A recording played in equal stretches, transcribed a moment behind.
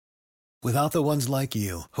Without the ones like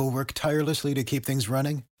you, who work tirelessly to keep things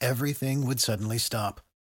running, everything would suddenly stop.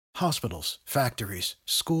 Hospitals, factories,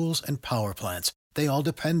 schools, and power plants, they all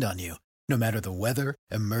depend on you. No matter the weather,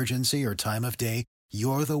 emergency, or time of day,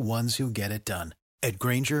 you're the ones who get it done. At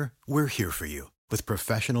Grainger, we're here for you with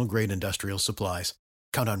professional-grade industrial supplies.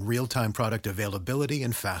 Count on real-time product availability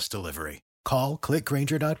and fast delivery. Call, click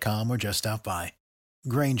Grainger.com, or just stop by.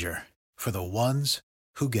 Grainger, for the ones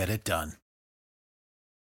who get it done.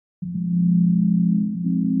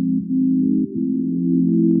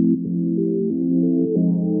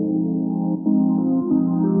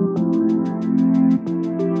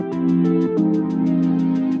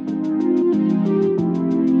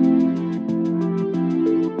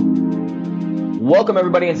 Welcome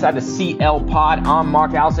everybody inside the CL Pod. I'm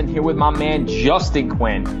Mark Allison here with my man Justin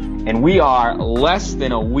Quinn, and we are less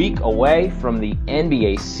than a week away from the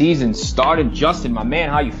NBA season starting. Justin, my man,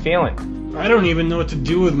 how you feeling? I don't even know what to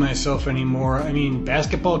do with myself anymore. I mean,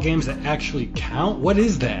 basketball games that actually count? What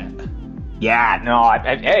is that? Yeah, no,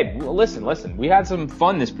 hey, listen. We had some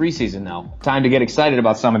fun this preseason, though. Time to get excited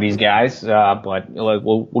about some of these guys, but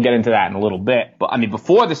we'll get into that in a little bit. But, I mean,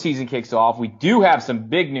 before the season kicks off, we do have some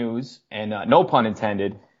big news, and no pun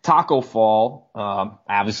intended. Tacko Fall,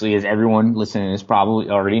 obviously, as everyone listening to this probably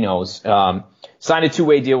already knows, signed a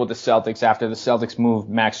two-way deal with the Celtics after the Celtics moved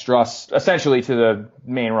Max Struss essentially to the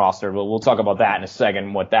main roster. But we'll talk about that in a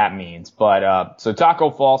second, what that means. But so Tacko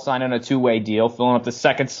Fall signed on a two-way deal, filling up the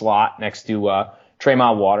second slot next to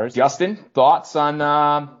Tremont Waters. Justin, thoughts on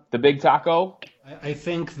the big Tacko? I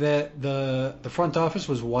think that the front office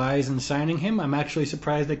was wise in signing him. I'm actually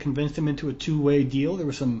surprised they convinced him into a two-way deal. There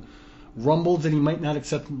were some rumbled that he might not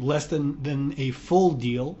accept less than a full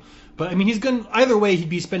deal. But, I mean, either way, he'd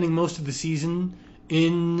be spending most of the season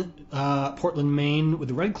in Portland, Maine with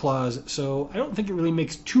the Red Claws, so I don't think it really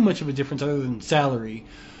makes too much of a difference other than salary.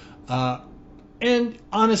 And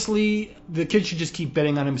honestly, the kid should just keep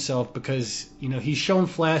betting on himself because, you know, he's shown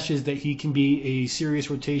flashes that he can be a serious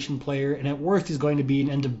rotation player, and at worst he's going to be an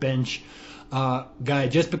end-of-bench guy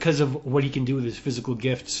just because of what he can do with his physical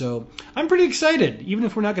gift. So I'm pretty excited, even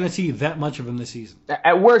if we're not going to see that much of him this season.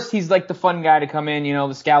 At worst, he's like the fun guy to come in, you know,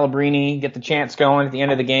 the Scalabrini, get the chance going at the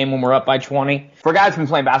end of the game when we're up by 20. For a guy who's been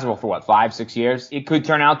playing basketball for, 5-6 years, it could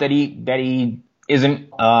turn out that he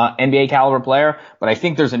isn't NBA caliber player, but I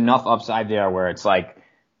think there's enough upside there where it's like,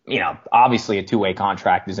 you know, obviously a two-way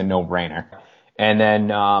contract is a no-brainer. And then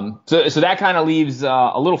so that kind of leaves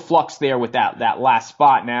a little flux there with that last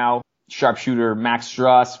spot now. Sharpshooter Max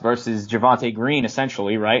Struss versus Javonte Green,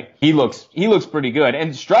 essentially, right? He looks pretty good,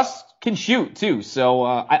 and Struss can shoot too. So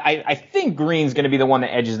I think Green's going to be the one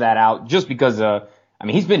that edges that out, just because I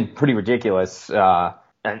mean, he's been pretty ridiculous.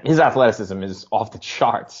 And his athleticism is off the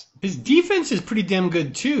charts. His defense is pretty damn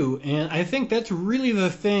good too, and I think that's really the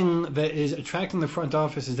thing that is attracting the front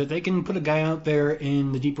office, is that they can put a guy out there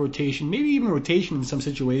in the deep rotation, maybe even rotation in some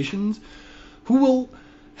situations, who will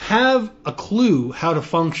have a clue how to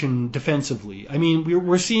function defensively. I mean,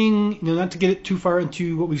 we're seeing, you know, not to get it too far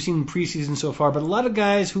into what we've seen in preseason so far, but a lot of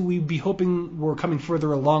guys who we'd be hoping were coming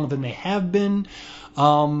further along than they have been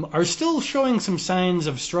are still showing some signs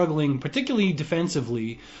of struggling, particularly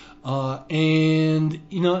defensively. And,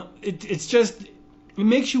 you know, it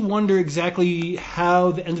makes you wonder exactly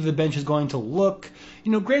how the end of the bench is going to look.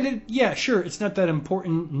 You know, granted, yeah, sure, it's not that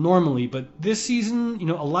important normally, but this season, you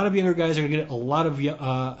know, a lot of younger guys are going to get a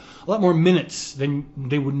lot more minutes than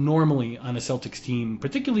they would normally on a Celtics team,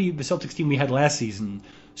 particularly the Celtics team we had last season.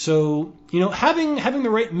 So, you know, having the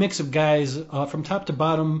right mix of guys from top to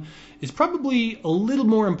bottom is probably a little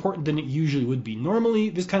more important than it usually would be. Normally,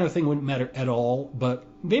 this kind of thing wouldn't matter at all, but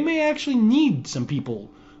they may actually need some people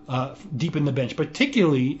deep in the bench,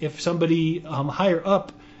 particularly if somebody higher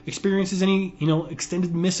up experiences any, you know,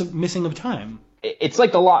 extended missing of time. It's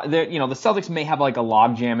like the Celtics may have like a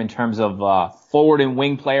logjam in terms of forward and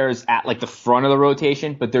wing players at like the front of the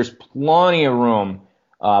rotation, but there's plenty of room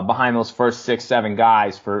behind those first 6-7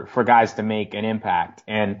 guys for guys to make an impact.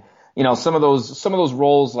 And you know, some of those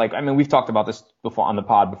roles, like, I mean, we've talked about this before on the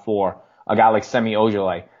pod before, a guy like Semi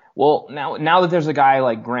Ojeleye. Well, now that there's a guy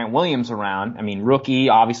like Grant Williams around, I mean, rookie,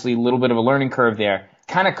 obviously a little bit of a learning curve there,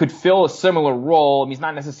 kind of could fill a similar role. I mean, he's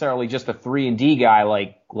not necessarily just a 3-and-D guy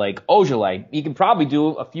like Ojeleye. He can probably do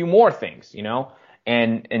a few more things, you know,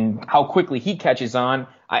 and how quickly he catches on.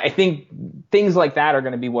 I think things like that are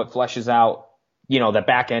going to be what fleshes out, you know, the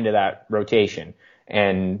back end of that rotation.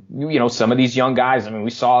 And, you know, some of these young guys, I mean,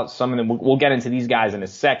 we saw some of them, we'll get into these guys in a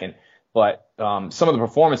second, but some of the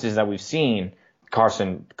performances that we've seen,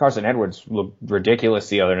 Carson Edwards looked ridiculous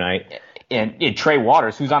the other night. And Trey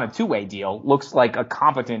Waters, who's on a two-way deal, looks like a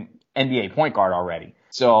competent NBA point guard already.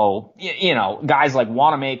 So, guys like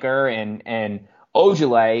Wanamaker and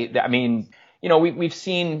Ojale, I mean, we've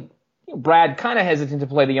seen Brad kind of hesitant to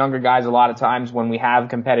play the younger guys a lot of times when we have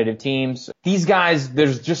competitive teams. These guys,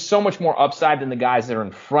 there's just so much more upside than the guys that are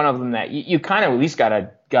in front of them that you kind of at least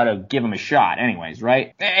gotta give them a shot anyways,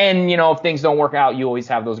 right? And, if things don't work out, you always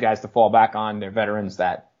have those guys to fall back on. They're veterans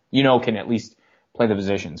that, can at least play the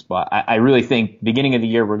positions. But I really think beginning of the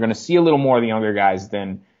year, we're going to see a little more of the younger guys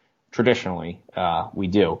than traditionally we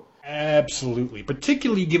do. Absolutely,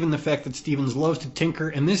 particularly given the fact that Stevens loves to tinker,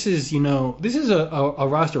 and this is a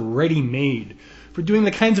roster ready-made for doing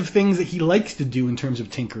the kinds of things that he likes to do in terms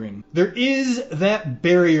of tinkering. There is that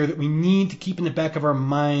barrier that we need to keep in the back of our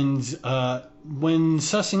minds when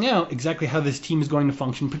sussing out exactly how this team is going to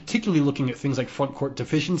function, particularly looking at things like front court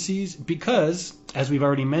deficiencies, because, as we've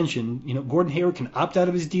already mentioned, Gordon Hayward can opt out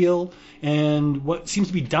of his deal, and what seems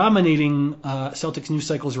to be dominating Celtics news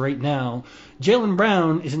cycles right now, Jaylen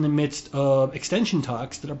Brown is in the midst of extension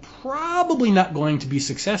talks that are probably not going to be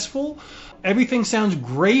successful. Everything sounds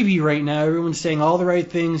gravy right now. Everyone's saying all the right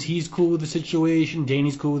things. He's cool with the situation.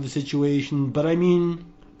 Danny's cool with the situation. But I mean,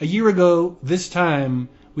 a year ago, this time,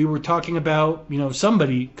 we were talking about,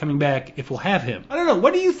 somebody coming back if we'll have him. I don't know.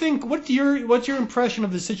 What do you think? What's your impression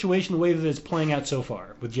of the situation, the way that it's playing out so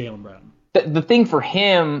far with Jaylen Brown? The thing for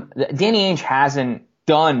him, Danny Ainge hasn't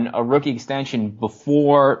done a rookie extension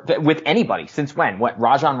before with anybody since when? What,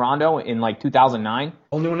 Rajon Rondo in like 2009?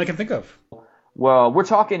 Only one I can think of. Well, we're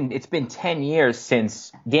talking, it's been 10 years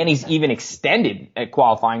since Danny's even extended a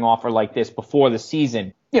qualifying offer like this before the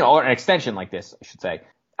season, or an extension like this, I should say.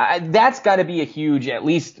 That's got to be a huge, at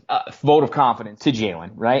least, vote of confidence to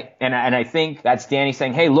Jaylen, right? And I think that's Danny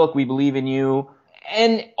saying, hey, look, we believe in you.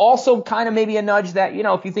 And also kind of maybe a nudge that,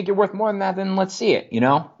 if you think you're worth more than that, then let's see it,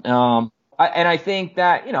 And I think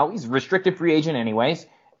that, he's a restricted free agent anyways.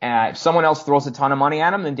 If someone else throws a ton of money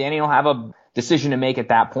at him, then Danny will have a decision to make at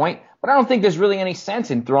that point. But I don't think there's really any sense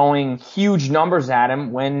in throwing huge numbers at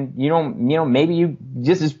him when, maybe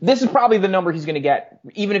this is probably the number he's going to get,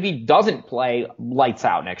 even if he doesn't play lights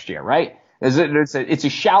out next year, right? It's a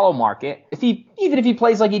shallow market. Even if he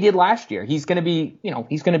plays like he did last year, he's going to be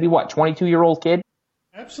what, 22-year-old kid?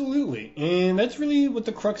 Absolutely. And that's really what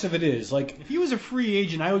the crux of it is. Like, if he was a free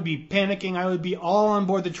agent, I would be panicking. I would be all on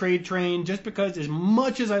board the trade train just because, as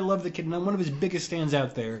much as I love the kid, and I'm one of his biggest stands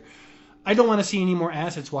out there, I don't want to see any more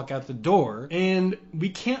assets walk out the door. And we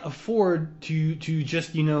can't afford to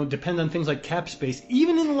just, depend on things like cap space,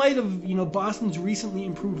 even in light of, Boston's recently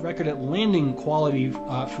improved record at landing quality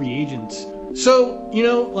free agents. So,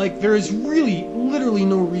 there is really, literally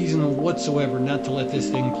no reason whatsoever not to let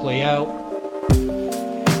this thing play out.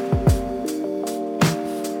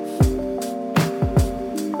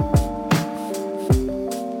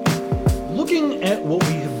 Looking at what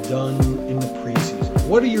we have done in the preseason,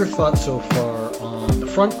 what are your thoughts so far on the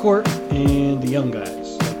front court and the young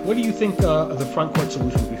guys? What do you think of the front court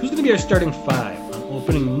solution will be? Who's going to be our starting five on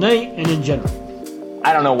opening night and in general?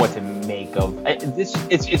 I don't know what to make of this.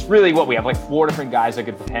 It's really what we have, like 4 different guys that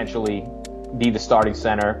could potentially be the starting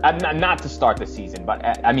center. Not to start the season, but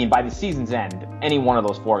by the season's end, any one of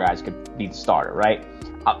those 4 guys could be the starter, right?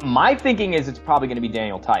 My thinking is it's probably going to be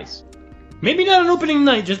Daniel Theis. Maybe not on opening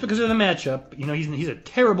night, just because of the matchup. He's a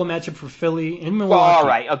terrible matchup for Philly and Milwaukee. Well, all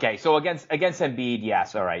right, okay. So against Embiid,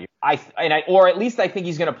 yes, all right. Or at least I think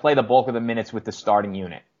he's going to play the bulk of the minutes with the starting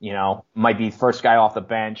unit. Might be first guy off the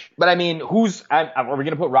bench. But are we going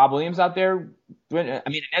to put Rob Williams out there?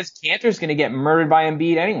 Enes Kanter's going to get murdered by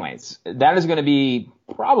Embiid anyways. That is going to be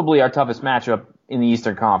probably our toughest matchup in the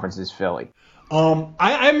Eastern Conference is Philly.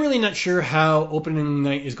 I'm really not sure how opening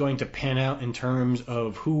night is going to pan out in terms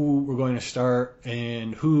of who we're going to start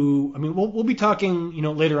and who. We'll be talking,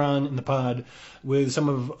 later on in the pod with some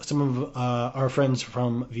of our friends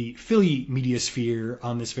from the Philly media sphere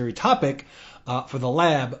on this very topic for the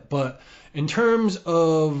lab. But in terms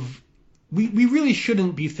of, we really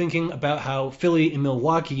shouldn't be thinking about how Philly and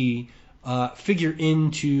Milwaukee figure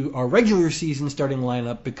into our regular season starting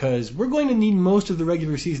lineup, because we're going to need most of the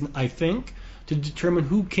regular season, I think, to determine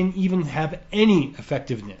who can even have any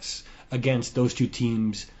effectiveness against those two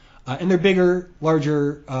teams and their bigger,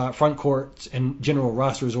 larger front courts and general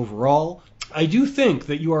rosters overall. I do think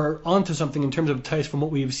that you are onto something in terms of Theis from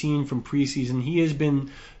what we have seen from preseason. He has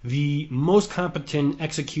been the most competent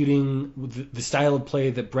executing the style of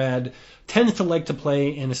play that Brad tends to like to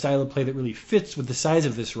play and the style of play that really fits with the size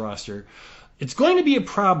of this roster. It's going to be a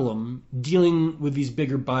problem dealing with these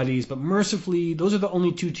bigger bodies, but mercifully, those are the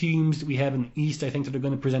only 2 teams that we have in the East, I think, that are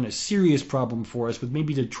going to present a serious problem for us, with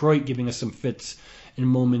maybe Detroit giving us some fits in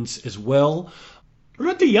moments as well. What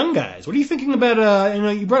about the young guys? What are you thinking about?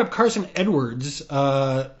 You brought up Carson Edwards.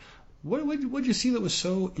 What did you see that was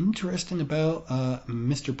so interesting about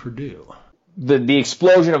Mr. Purdue? The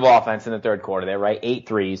explosion of offense in the third quarter there, right? 8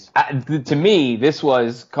 threes. To me, this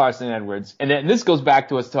was Carson Edwards. And then this goes back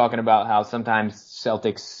to us talking about how sometimes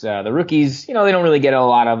Celtics, the rookies, they don't really get a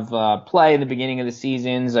lot of play in the beginning of the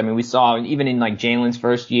seasons. I mean, we saw even in like Jalen's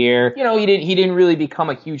first year, he didn't really become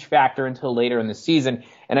a huge factor until later in the season.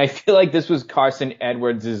 And I feel like this was Carson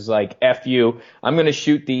Edwards' like, F you, I'm going to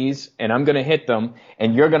shoot these and I'm going to hit them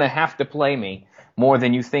and you're going to have to play me more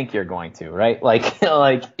than you think you're going to, right?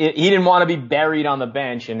 He didn't want to be buried on the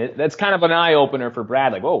bench, and that's kind of an eye opener for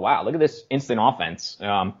Brad. Like, oh wow, look at this instant offense.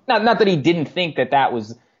 Not that he didn't think that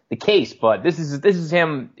was the case, but this is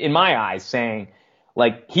him in my eyes saying,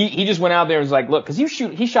 like, he just went out there and was like, look, because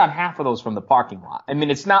he shot half of those from the parking lot. I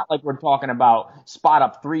mean, it's not like we're talking about spot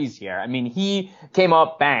up threes here. I mean, he came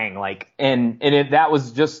up bang, that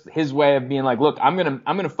was just his way of being like, look, I'm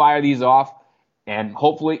gonna fire these off. And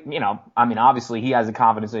hopefully, obviously he has the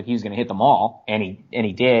confidence that he's going to hit them all, and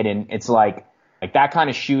he did. And it's like that kind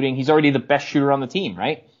of shooting. He's already the best shooter on the team,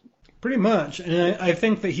 right? Pretty much. And I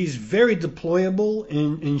think that he's very deployable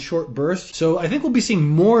in short bursts. So I think we'll be seeing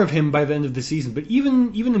more of him by the end of the season. But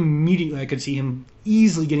even immediately, I could see him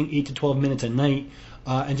easily getting 8 to 12 minutes a night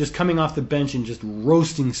and just coming off the bench and just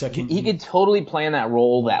roasting second. He could totally play in that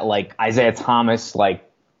role that Isaiah Thomas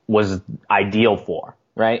was ideal for.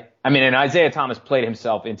 Right? I mean, and Isaiah Thomas played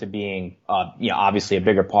himself into being, obviously a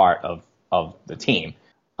bigger part of the team.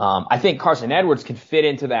 I think Carson Edwards could fit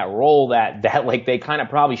into that role that they kind of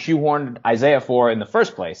probably shoehorned Isaiah for in the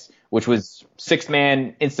first place, which was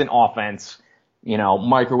 6-man instant offense,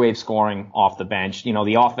 microwave scoring off the bench.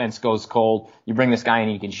 The offense goes cold. You bring this guy in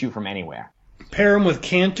and you can shoot from anywhere. Pair him with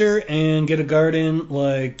Cantor and get a guard in.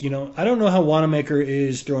 I don't know how Wanamaker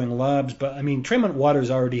is throwing lobs, but I mean, Tremont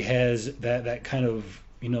Waters already has that kind of,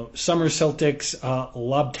 summer Celtics,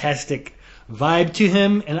 lobtastic vibe to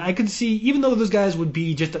him. And I could see, even though those guys would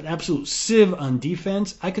be just an absolute sieve on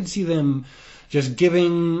defense, I could see them just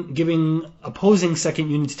giving opposing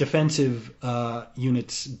second units, defensive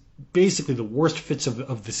units, basically the worst fits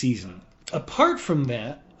of the season. Apart from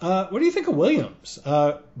that, what do you think of Williams?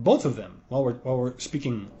 Both of them, while we're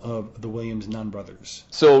speaking of the Williams non-brothers.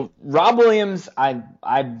 So Rob Williams,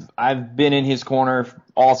 I've been in his corner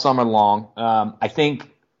all summer long. I think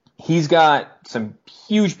he's got some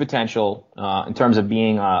huge potential in terms of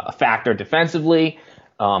being a factor defensively.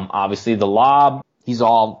 Obviously the lob.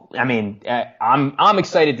 I'm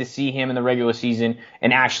excited to see him in the regular season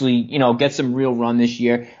and actually, get some real run this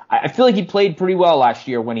year. I feel like he played pretty well last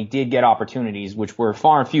year when he did get opportunities, which were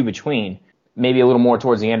far and few between, maybe a little more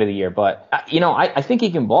towards the end of the year. But, I think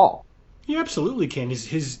he can ball. He absolutely can.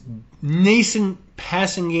 His nascent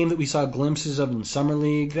passing game that we saw glimpses of in Summer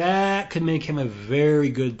League, that could make him a very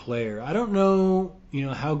good player. I don't know,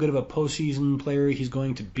 how good of a postseason player he's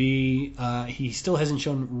going to be. He still hasn't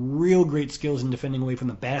shown real great skills in defending away from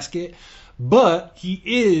the basket, but he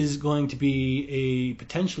is going to be a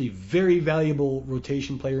potentially very valuable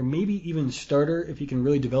rotation player, maybe even starter if he can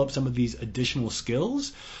really develop some of these additional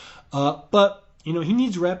skills. But he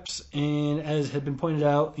needs reps, and as had been pointed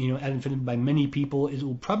out, ad infinitum by many people, it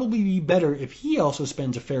will probably be better if he also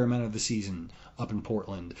spends a fair amount of the season up in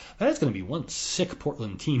Portland. That is going to be one sick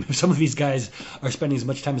Portland team if some of these guys are spending as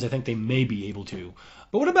much time as I think they may be able to.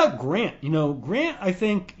 But what about Grant? Grant, I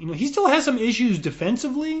think, he still has some issues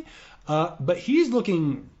defensively, but he's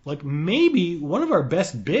looking like maybe one of our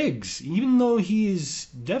best bigs, even though he is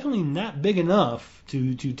definitely not big enough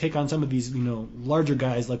to take on some of these, larger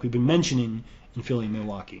guys like we've been mentioning in Philly and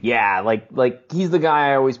Milwaukee. Yeah, like he's the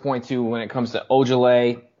guy I always point to when it comes to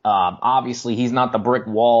Ojale. Obviously, he's not the brick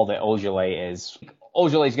wall that Ojale is.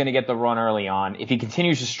 Ojale's going to get the run early on. If he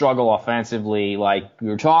continues to struggle offensively, like we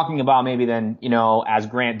were talking about, maybe then, as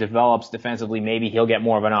Grant develops defensively, maybe he'll get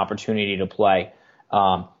more of an opportunity to play.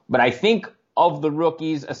 But I think of the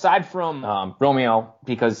rookies, aside from Romeo,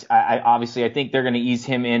 because I think they're going to ease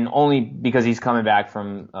him in only because he's coming back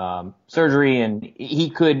from surgery, and he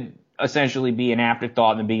could essentially be an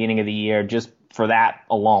afterthought in the beginning of the year just for that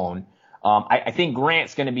alone. I think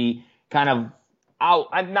Grant's going to be kind of out.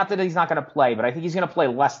 Not that he's not going to play, but I think he's going to play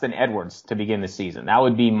less than Edwards to begin the season. That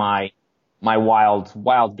would be my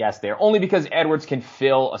wild guess there, only because Edwards can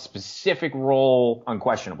fill a specific role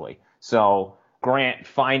unquestionably. So Grant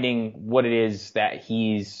finding what it is that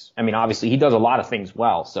obviously he does a lot of things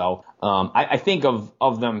well. So I think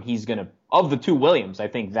of them, of the two Williams, I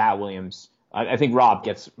think I think Rob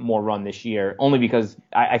gets more run this year, only because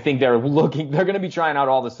I think they're going to be trying out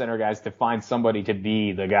all the center guys to find somebody to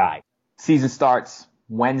be the guy. Season starts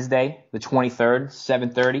Wednesday, the 23rd,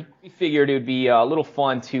 7:30. We figured it would be a little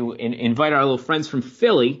fun to invite our little friends from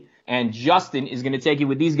Philly, and Justin is going to take you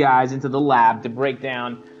with these guys into the lab to break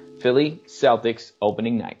down Philly Celtics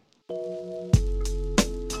opening night.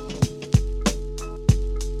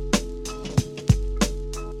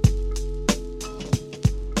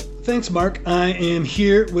 Thanks, Mark. I am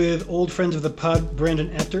here with old friends of the pod,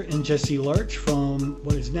 Brandon Apter and Jesse Larch from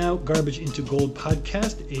what is now Garbage into Gold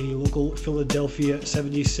podcast, a local Philadelphia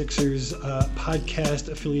 76ers podcast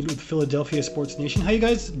affiliated with Philadelphia Sports Nation. How you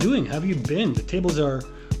guys doing? How have you been? The tables are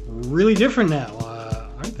really different now,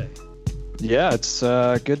 aren't they? Yeah, it's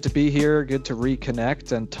good to be here, good to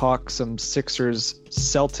reconnect and talk some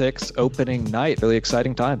Sixers-Celtics opening night. Really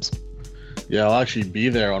exciting times. Yeah, I'll actually be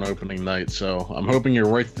there on opening night, so I'm hoping you're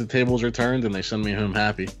right that the tables are turned and they send me home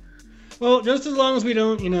happy. Well, just as long as we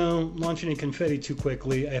don't, launch any confetti too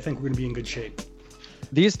quickly, I think we're going to be in good shape.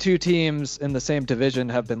 These two teams in the same division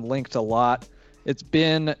have been linked a lot. It's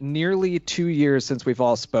been nearly 2 years since we've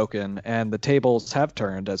all spoken, and the tables have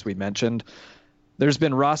turned, as we mentioned. There's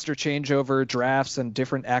been roster changeover, drafts, and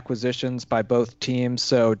different acquisitions by both teams.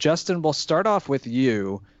 So, Justin, we'll start off with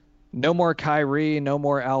you. No more Kyrie, no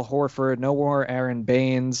more Al Horford, no more Aaron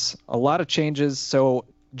Baines. A lot of changes. So,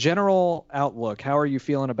 general outlook, how are you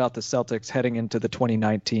feeling about the Celtics heading into the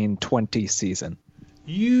 2019-20 season?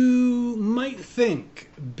 You might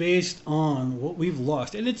think, based on what we've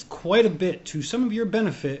lost, and it's quite a bit to some of your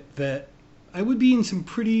benefit, that I would be in some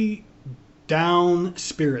pretty down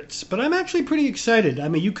spirits. But I'm actually pretty excited.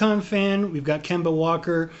 I'm a UConn fan. We've got Kemba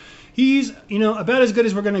Walker. He's, about as good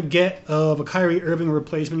as we're going to get of a Kyrie Irving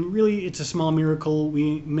replacement. Really, it's a small miracle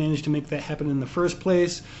we managed to make that happen in the first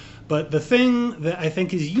place. But the thing that I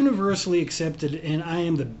think is universally accepted, and I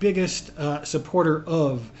am the biggest supporter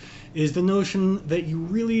of, is the notion that you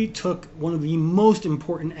really took one of the most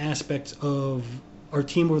important aspects of our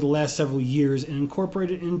team over the last several years and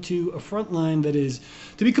incorporated it into a front line that is,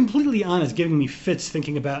 to be completely honest, giving me fits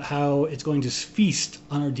thinking about how it's going to feast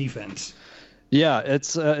on our defense. Yeah,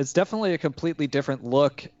 it's definitely a completely different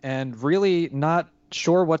look, and really not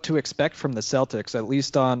sure what to expect from the Celtics, at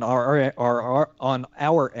least on our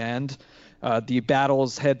end. The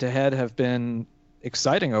battles head to head have been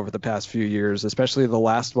exciting over the past few years, especially the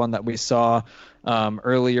last one that we saw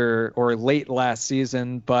earlier or late last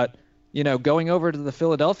season. But going over to the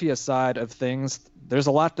Philadelphia side of things, there's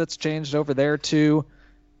a lot that's changed over there too.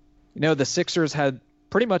 The Sixers had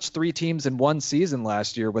pretty much 3 teams in one season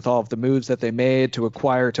last year with all of the moves that they made to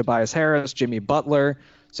acquire Tobias Harris, Jimmy Butler.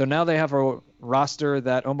 So now they have a roster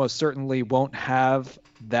that almost certainly won't have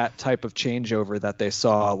that type of changeover that they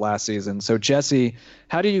saw last season. So Jesse,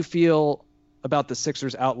 how do you feel about the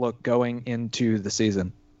Sixers outlook going into the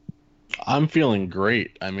season? I'm feeling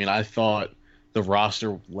great. I mean, I thought the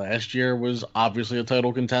roster last year was obviously a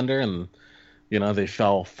title contender, and, they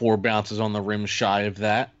fell 4 bounces on the rim shy of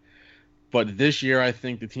that. But this year, I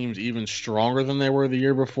think the team's even stronger than they were the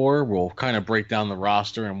year before. We'll kind of break down the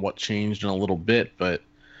roster and what changed in a little bit, but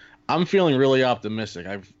I'm feeling really optimistic.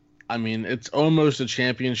 It's almost a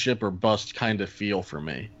championship or bust kind of feel for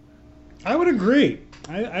me. I would agree.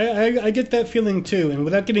 I get that feeling too. And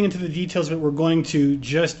without getting into the details of it, we're going to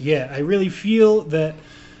just yet. I really feel that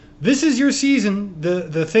this is your season.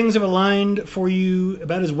 The things have aligned for you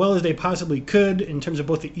about as well as they possibly could in terms of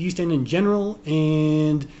both the East and in general.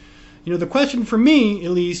 And the question for me,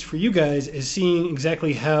 at least for you guys, is seeing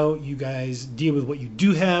exactly how you guys deal with what you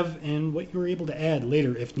do have and what you're able to add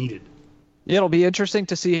later if needed. Yeah, it'll be interesting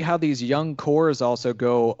to see how these young cores also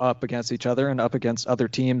go up against each other and up against other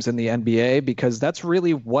teams in the NBA, because that's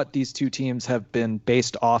really what these two teams have been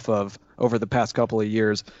based off of over the past couple of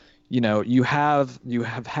years. You have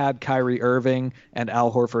had Kyrie Irving and Al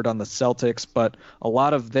Horford on the Celtics, but a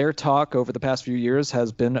lot of their talk over the past few years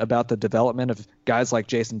has been about the development of guys like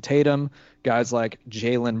Jason Tatum, guys like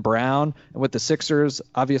Jaylen Brown. And with the Sixers,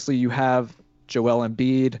 obviously you have Joel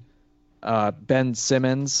Embiid, Ben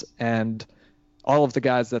Simmons, and all of the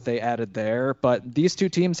guys that they added there. But these two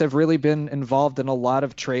teams have really been involved in a lot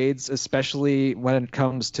of trades, especially when it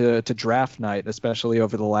comes to draft night, especially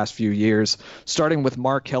over the last few years, starting with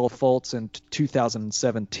Markelle Fultz in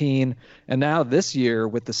 2017, and now this year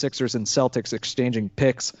with the Sixers and Celtics exchanging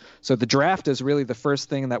picks. So the draft is really the first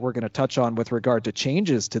thing that we're going to touch on with regard to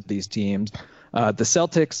changes to these teams. The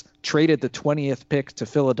Celtics traded the 20th pick to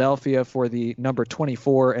Philadelphia for the number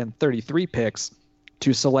 24 and 33 picks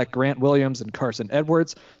to select Grant Williams and Carson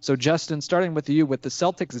Edwards. So, Justin, starting with you, with the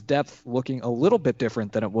Celtics' depth looking a little bit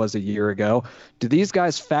different than it was a year ago, do these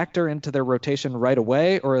guys factor into their rotation right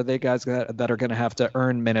away, or are they guys that are going to have to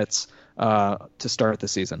earn minutes to start the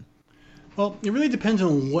season? Well, it really depends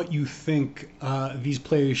on what you think these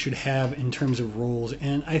players should have in terms of roles.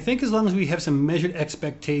 And I think as long as we have some measured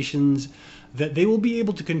expectations that they will be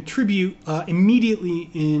able to contribute immediately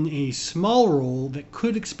in a small role that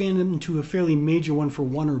could expand them into a fairly major one for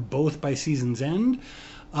one or both by season's end,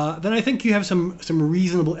 then I think you have some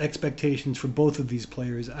reasonable expectations for both of these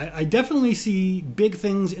players. I definitely see big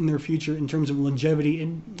things in their future in terms of longevity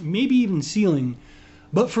and maybe even ceiling.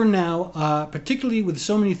 But for now, particularly with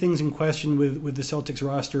so many things in question with the Celtics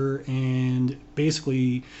roster and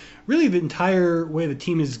basically really the entire way the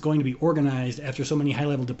team is going to be organized after so many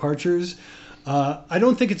high-level departures, I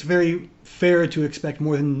don't think it's very fair to expect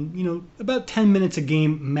more than about 10 minutes a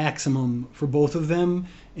game maximum for both of them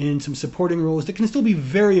in some supporting roles that can still be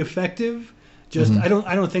very effective. Just I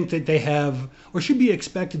don't think that they have or should be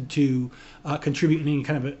expected to contribute in any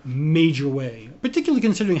kind of a major way, particularly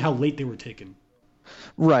considering how late they were taken.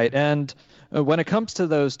 Right, and when it comes to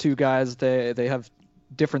those two guys, they have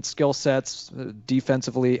different skill sets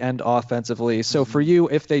defensively and offensively. So for you,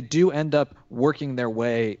 if they do end up working their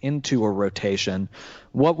way into a rotation,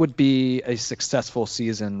 what would be a successful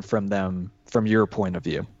season from them, from your point of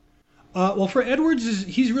view? Well, for Edwards,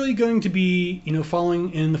 he's really going to be,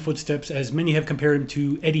 following in the footsteps, as many have compared him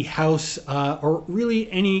to Eddie House, or really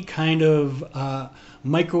any kind of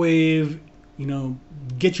microwave,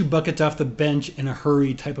 get you buckets off the bench in a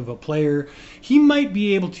hurry type of a player. He might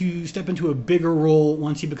be able to step into a bigger role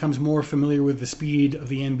once he becomes more familiar with the speed of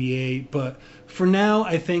the NBA. But for now,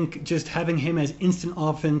 I think just having him as instant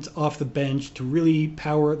offense off the bench to really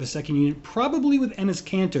power the second unit, probably with Enes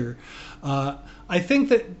Kanter, I think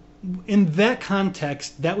that in that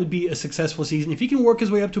context, that would be a successful season. If he can work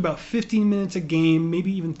his way up to about 15 minutes a game,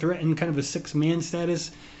 maybe even threaten kind of a six-man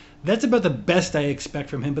status, that's about the best I expect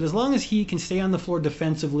from him. But as long as he can stay on the floor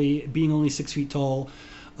defensively, being only 6 feet tall,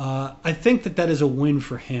 I think that is a win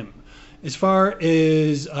for him. As far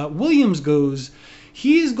as Williams goes,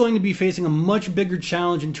 he is going to be facing a much bigger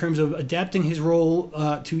challenge in terms of adapting his role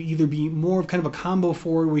to either be more of kind of a combo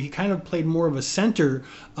forward, where he kind of played more of a center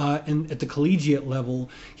at the collegiate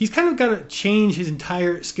level. He's kind of got to change his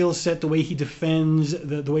entire skill set, the way he defends,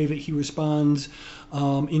 the way that he responds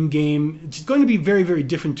in game. It's going to be very, very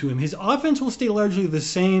different to him. His offense will stay largely the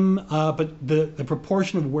same, but the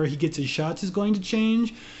proportion of where he gets his shots is going to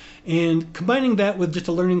change. And combining that with just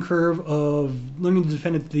a learning curve of learning to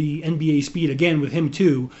defend at the NBA speed, again, with him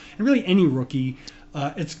too, and really any rookie,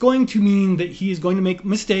 it's going to mean that he is going to make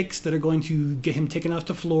mistakes that are going to get him taken off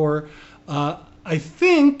the floor. I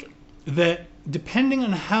think that depending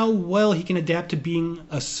on how well he can adapt to being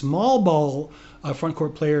a small ball front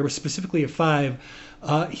court player, specifically a 5,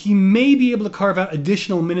 he may be able to carve out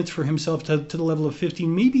additional minutes for himself to the level of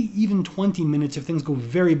 15, maybe even 20 minutes if things go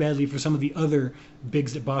very badly for some of the other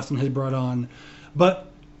bigs that Boston has brought on.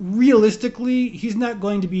 But realistically, he's not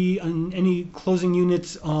going to be on any closing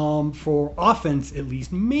units for offense, at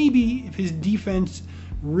least. Maybe if his defense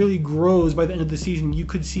really grows by the end of the season, you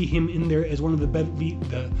could see him in there as one of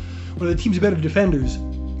the team's better defenders.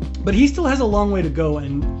 But he still has a long way to go,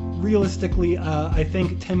 and realistically, I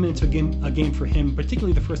think 10 minutes a game for him,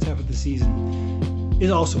 particularly the first half of the season,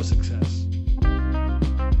 is also a success.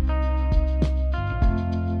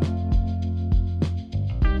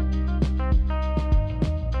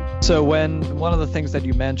 So one of the things that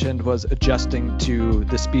you mentioned was adjusting to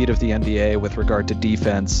the speed of the NBA with regard to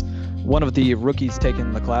defense. One of the rookies taken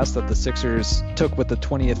in the class that the Sixers took with the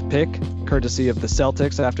 20th pick, courtesy of the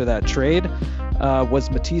Celtics after that trade, was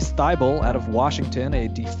Matisse Thybulle out of Washington, a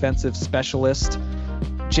defensive specialist.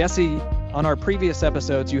 Jesse, on our previous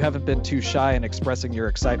episodes, you haven't been too shy in expressing your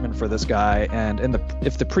excitement for this guy, and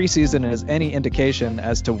if the preseason is any indication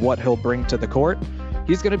as to what he'll bring to the court,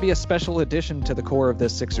 he's going to be a special addition to the core of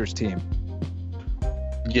this Sixers team.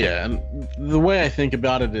 Yeah, and the way I think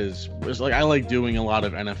about it is like I like doing a lot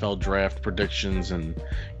of NFL draft predictions and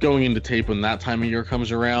going into tape when that time of year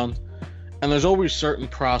comes around. And there's always certain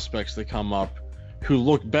prospects that come up who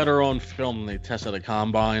look better on film than they test at a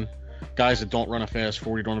combine. Guys that don't run a fast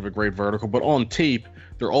 40, don't have a great vertical, but on tape,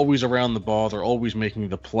 they're always around the ball, they're always making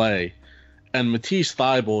the play. And Matisse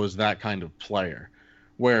Thybulle is that kind of player,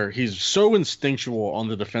 where he's so instinctual on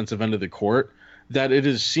the defensive end of the court that it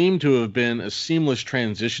has seemed to have been a seamless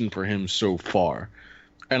transition for him so far.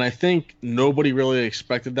 And I think nobody really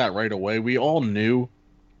expected that right away. We all knew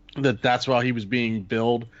that that's why he was being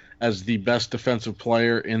billed as the best defensive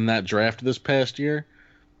player in that draft this past year.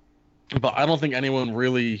 But I don't think anyone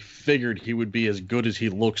really figured he would be as good as he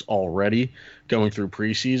looks already going through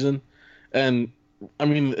preseason. And, I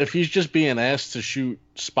mean, if he's just being asked to shoot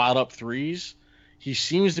spot-up threes, he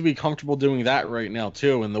seems to be comfortable doing that right now,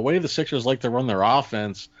 too. And the way the Sixers like to run their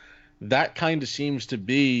offense, that kind of seems to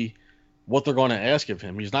be what they're going to ask of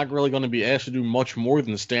him. He's not really going to be asked to do much more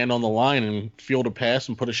than stand on the line and field a pass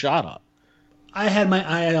and put a shot up. I had my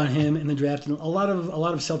eye on him in the draft, and a lot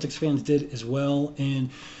of Celtics fans did as well. And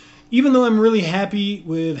even though I'm really happy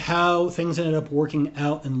with how things ended up working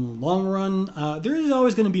out in the long run, there is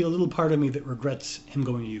always going to be a little part of me that regrets him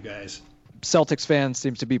going to you guys. Celtics fans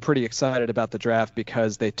seem to be pretty excited about the draft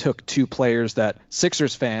because they took two players that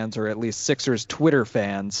Sixers fans, or at least Sixers Twitter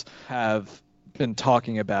fans, have been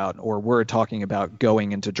talking about or were talking about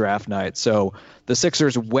going into draft night. So the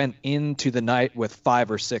Sixers went into the night with 5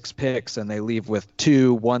 or 6 picks, and they leave with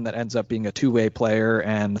 2, one that ends up being a two-way player,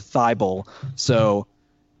 and Thibault. So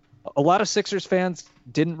a lot of Sixers fans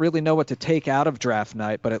didn't really know what to take out of draft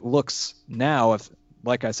night, but it looks now, if,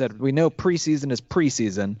 like I said, we know preseason is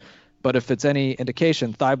preseason, but if it's any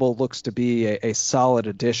indication, Thibault looks to be a solid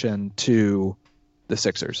addition to the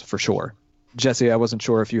Sixers for sure. Jesse, I wasn't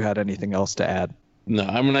sure if you had anything else to add. No,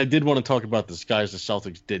 I mean, I did want to talk about the guys the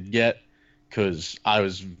Celtics did get, because I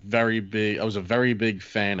was a very big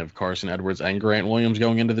fan of Carson Edwards and Grant Williams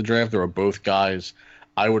going into the draft. They were both guys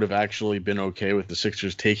I would have actually been okay with the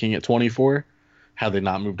Sixers taking at 24 had they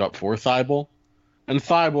not moved up for Thibault. And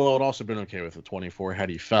Thibault I would also been okay with at 24 had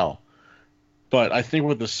he fell. But I think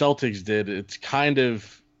what the Celtics did, it's kind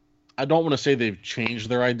of, I don't want to say they've changed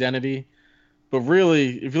their identity, but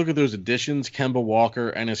really, if you look at those additions, Kemba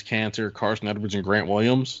Walker, Enes Kanter, Carson Edwards, and Grant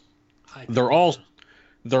Williams, they're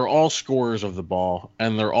all scorers of the ball,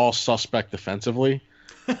 and they're all suspect defensively.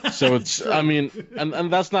 So it's, I mean,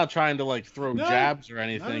 and that's not trying to like throw jabs or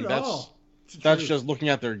anything. That's just looking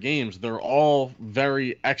at their games. They're all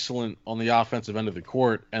very excellent on the offensive end of the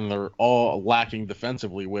court, and they're all lacking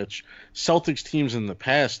defensively, which Celtics teams in the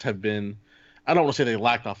past have been, I don't want to say they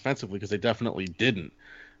lacked offensively because they definitely didn't,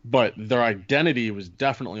 but their identity was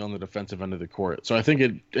definitely on the defensive end of the court. So I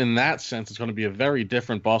think in that sense, it's going to be a very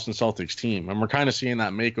different Boston Celtics team, and we're kind of seeing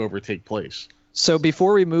that makeover take place. So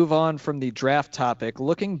before we move on from the draft topic,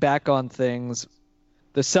 looking back on things,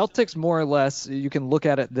 the Celtics more or less, you can look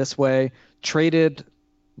at it this way, traded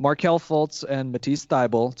Markelle Fultz and Matisse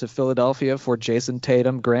Thybulle to Philadelphia for Jason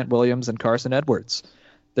Tatum, Grant Williams, and Carson Edwards.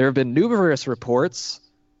 There have been numerous reports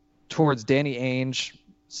towards Danny Ainge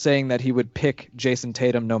saying that he would pick Jason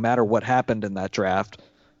Tatum no matter what happened in that draft.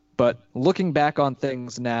 But looking back on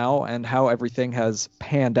things now and how everything has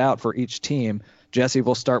panned out for each team, Jesse,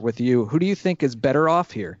 we'll start with you. Who do you think is better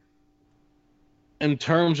off here? In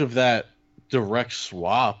terms of that direct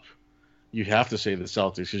swap, you have to say the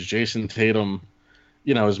Celtics, because Jason Tatum,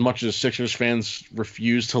 you know, as much as Sixers fans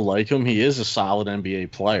refuse to like him, he is a solid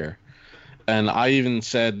NBA player. And I even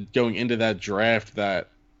said going into that draft that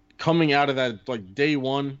coming out of that, like day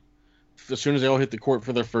one, as soon as they all hit the court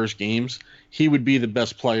for their first games, he would be the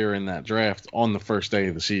best player in that draft on the first day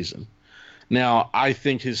of the season. Now, I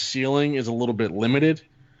think his ceiling is a little bit limited,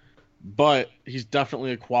 but he's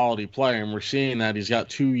definitely a quality player, and we're seeing that he's got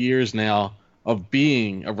 2 years now of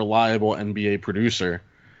being a reliable NBA producer.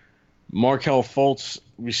 Markelle Fultz,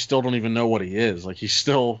 we still don't even know what he is. Like, we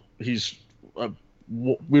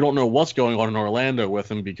don't know what's going on in Orlando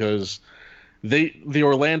with him, because the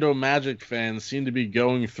Orlando Magic fans seem to be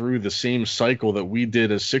going through the same cycle that we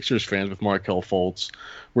did as Sixers fans with Markelle Fultz,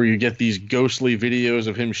 where you get these ghostly videos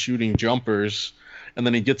of him shooting jumpers, and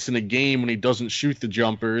then he gets in a game and he doesn't shoot the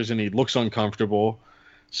jumpers and he looks uncomfortable.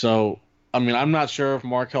 So, I mean, I'm not sure if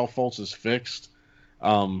Markelle Fultz is fixed.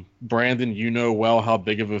 Brandon, you know well how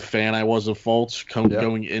big of a fan I was of Fultz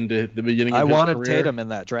going into the beginning of his career. I wanted Tatum in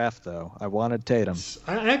that draft, though. I wanted Tatum.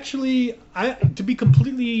 To be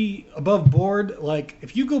completely above board, like,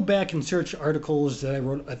 if you go back and search articles that I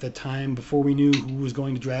wrote at the time before we knew who was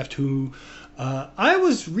going to draft who, I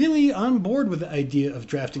was really on board with the idea of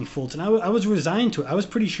drafting Fultz, and I was resigned to it. I was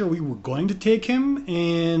pretty sure we were going to take him,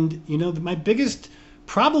 and, you know, my biggest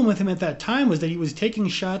problem with him at that time was that he was taking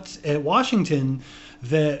shots at Washington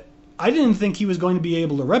that I didn't think he was going to be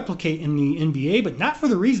able to replicate in the NBA, but not for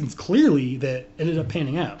the reasons clearly that ended up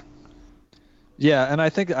panning out. Yeah, and I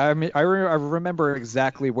think I remember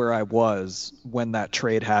exactly where I was when that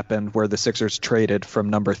trade happened, where the Sixers traded from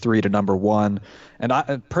number 3 to number 1.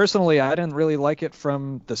 And personally, I didn't really like it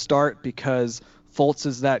from the start, because Fultz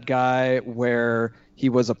is that guy where he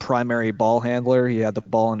was a primary ball handler. He had the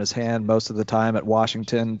ball in his hand most of the time at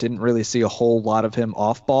Washington. Didn't really see a whole lot of him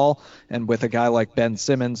off ball. And with a guy like Ben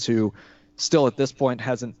Simmons, who still at this point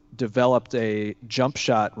hasn't developed a jump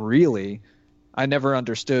shot really, I never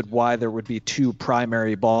understood why there would be 2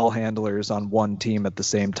 primary ball handlers on one team at the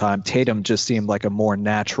same time. Tatum just seemed like a more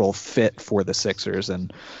natural fit for the Sixers.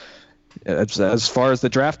 And As far as the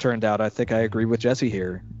draft turned out, I think I agree with Jesse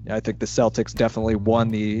here. I think the Celtics definitely won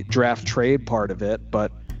the draft trade part of it,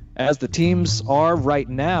 but as the teams are right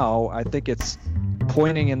now, I think it's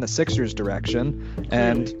pointing in the Sixers' direction,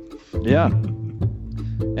 and yeah,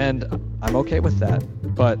 and I'm okay with that.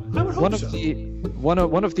 But one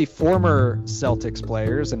of the former Celtics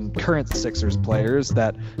players and current Sixers players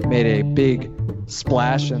that made a big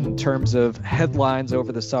splash in terms of headlines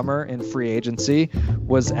over the summer in free agency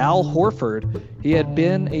was Al Horford. He had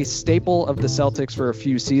been a staple of the Celtics for a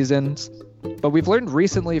few seasons, but we've learned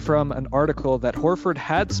recently from an article that Horford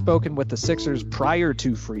had spoken with the Sixers prior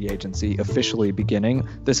to free agency officially beginning.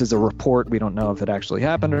 This is a report. We don't know if it actually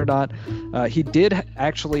happened or not. He did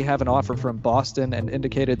actually have an offer from Boston and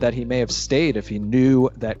indicated that he may have stayed if he knew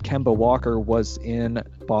that Kemba Walker was in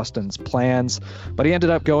Boston's plans. But he ended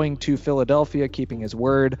up going to Philadelphia, keeping his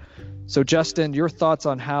word. So, Justin, your thoughts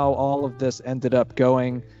on how all of this ended up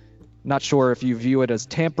going? Not sure if you view it as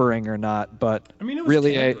tampering or not, but I mean, it was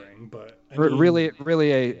really tampering, but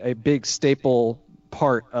really a big staple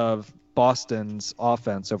part of Boston's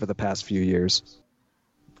offense over the past few years.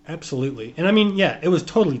 Absolutely. And I mean, yeah, it was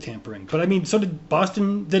totally tampering. But I mean, so did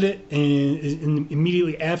Boston did it and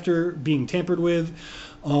immediately after being tampered with.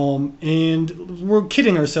 And we're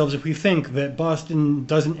kidding ourselves if we think that Boston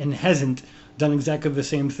doesn't and hasn't done exactly the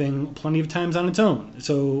same thing plenty of times on its own.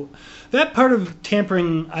 So that part of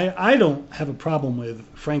tampering, I don't have a problem with,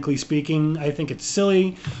 frankly speaking. I think it's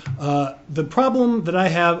silly. The problem that I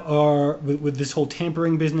have with this whole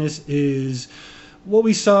tampering business is what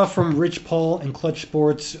we saw from Rich Paul and Clutch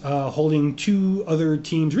Sports holding two other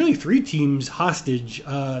teams, really three teams, hostage,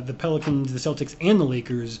 the Pelicans, the Celtics, and the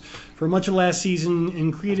Lakers, for much of last season,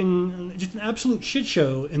 and creating just an absolute shit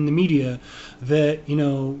show in the media that,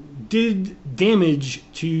 did damage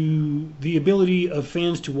to the ability of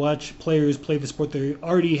fans to watch players play the sport they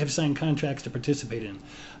already have signed contracts to participate in.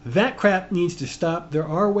 That crap needs to stop. There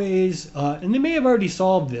are ways, and they may have already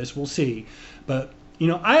solved this, we'll see, but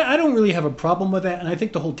I don't really have a problem with that, and I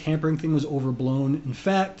think the whole tampering thing was overblown. In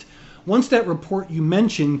fact, once that report you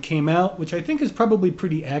mentioned came out, which I think is probably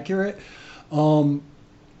pretty accurate,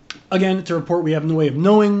 again, it's a report we have no way of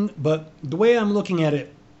knowing, but the way I'm looking at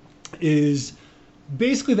it is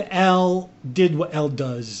basically that Al did what Al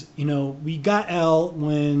does. We got Al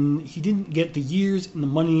when he didn't get the years and the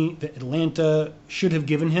money that Atlanta should have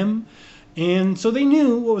given him. And so they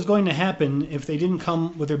knew what was going to happen if they didn't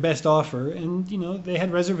come with their best offer. And, they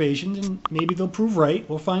had reservations, and maybe they'll prove right.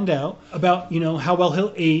 We'll find out about, how well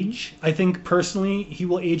he'll age. I think personally he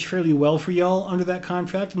will age fairly well for y'all under that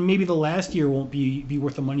contract. And maybe the last year won't be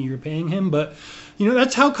worth the money you're paying him. But,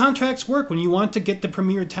 that's how contracts work. When you want to get the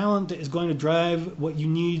premier talent that is going to drive what you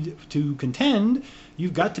need to contend,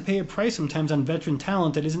 you've got to pay a price sometimes on veteran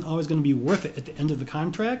talent that isn't always going to be worth it at the end of the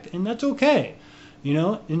contract. And that's okay.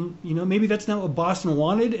 Maybe that's not what Boston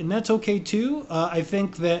wanted, and that's okay too. I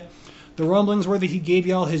think that the rumblings were that he gave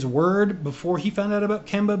y'all his word before he found out about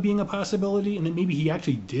Kemba being a possibility, and that maybe he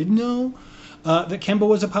actually did know that Kemba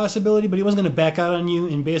was a possibility, but he wasn't going to back out on you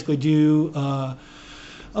and basically do a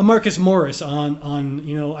Marcus Morris on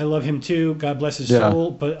I love him too, God bless his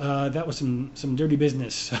soul, but that was some dirty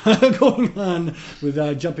business going on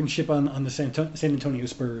with jumping ship on the San Antonio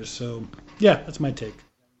Spurs. So yeah, that's my take.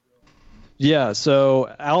 Yeah,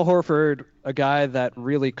 so Al Horford, a guy that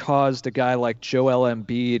really caused a guy like Joel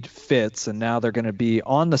Embiid fits, and now they're going to be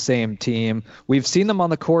on the same team. We've seen them on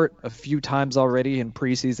the court a few times already in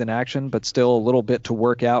preseason action, but still a little bit to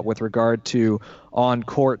work out with regard to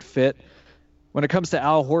on-court fit. When it comes to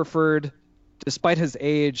Al Horford, despite his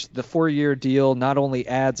age, the 4-year deal not only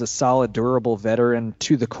adds a solid, durable veteran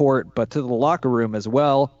to the court, but to the locker room as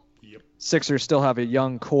well. Yep. Sixers still have a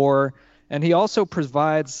young core. And he also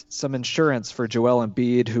provides some insurance for Joel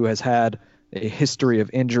Embiid, who has had a history of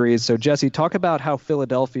injuries. So, Jesse, talk about how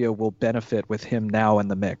Philadelphia will benefit with him now in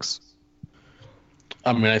the mix.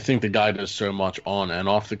 I mean, I think the guy does so much on and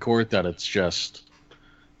off the court that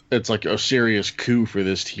it's like a serious coup for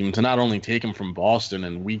this team to not only take him from Boston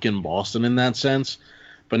and weaken Boston in that sense,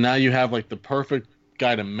 but now you have like the perfect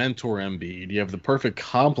guy to mentor Embiid. You have the perfect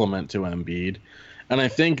complement to Embiid. And I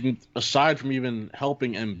think aside from even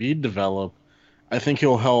helping Embiid develop, I think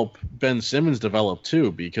he'll help Ben Simmons develop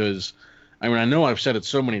too, because, I mean, I know I've said it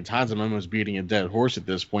so many times, I'm almost beating a dead horse at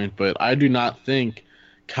this point, but I do not think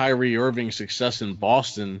Kyrie Irving's success in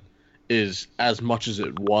Boston is as much as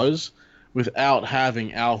it was without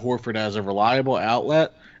having Al Horford as a reliable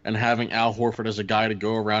outlet and having Al Horford as a guy to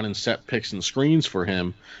go around and set picks and screens for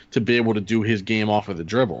him to be able to do his game off of the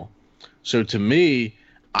dribble. So to me,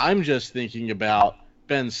 I'm just thinking about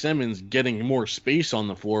Ben Simmons getting more space on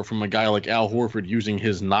the floor from a guy like Al Horford using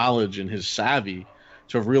his knowledge and his savvy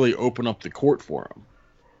to really open up the court for him.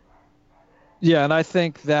 Yeah, and I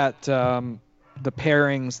think that the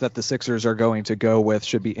pairings that the Sixers are going to go with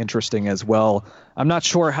should be interesting as well. I'm not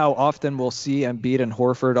sure how often we'll see Embiid and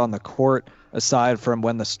Horford on the court aside from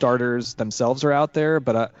when the starters themselves are out there,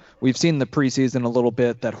 but we've seen the preseason a little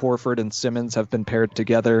bit that Horford and Simmons have been paired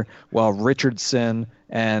together, while Richardson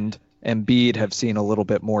and Embiid have seen a little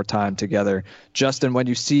bit more time together. Justin, when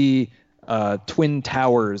you see twin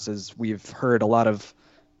towers, as we've heard a lot of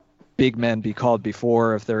big men be called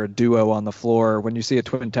before if they're a duo on the floor, when you see a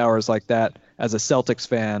twin towers like that as a Celtics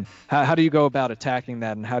fan, how do you go about attacking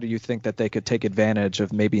that, and how do you think that they could take advantage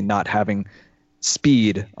of maybe not having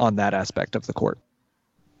speed on that aspect of the court?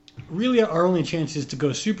 Really, our only chance is to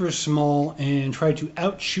go super small and try to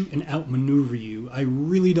outshoot and outmaneuver you. I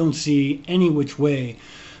really don't see any which way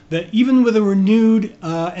that, even with a renewed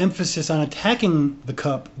emphasis on attacking the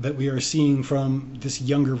cup that we are seeing from this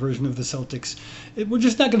younger version of the Celtics, we're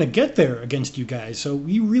just not going to get there against you guys. So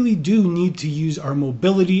we really do need to use our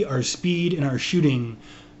mobility, our speed, and our shooting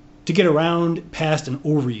to get around, past, and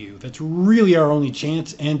over you. That's really our only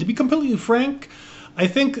chance. And to be completely frank, I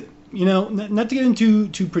think, not to get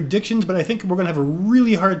into predictions, but I think we're going to have a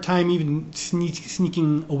really hard time even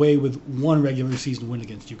sneaking away with one regular season win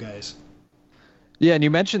against you guys. Yeah, and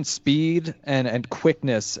you mentioned speed and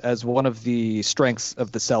quickness as one of the strengths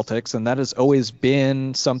of the Celtics, and that has always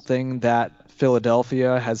been something that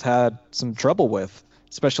Philadelphia has had some trouble with,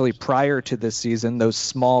 especially prior to this season. Those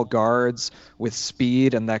small guards with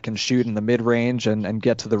speed and that can shoot in the mid-range and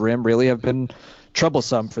get to the rim really have been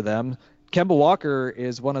troublesome for them. Kemba Walker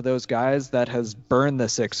is one of those guys that has burned the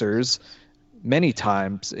Sixers many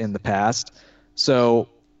times in the past. So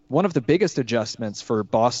one of the biggest adjustments for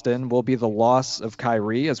Boston will be the loss of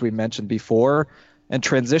Kyrie, as we mentioned before, and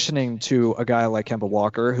transitioning to a guy like Kemba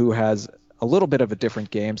Walker, who has a little bit of a different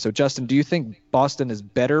game. So, Justin, do you think Boston is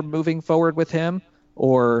better moving forward with him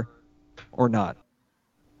or not?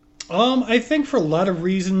 I think for a lot of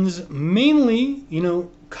reasons. Mainly,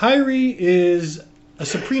 Kyrie is a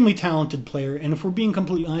supremely talented player, and if we're being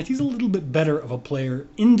completely honest, he's a little bit better of a player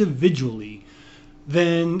individually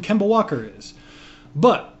than Kemba Walker is.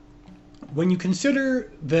 But when you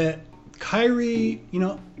consider that Kyrie,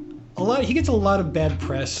 he gets a lot of bad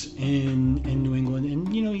press in New England,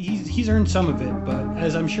 and he's earned some of it. But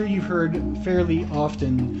as I'm sure you've heard fairly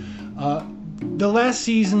often, the last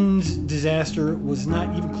season's disaster was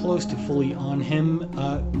not even close to fully on him.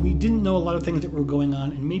 We didn't know a lot of things that were going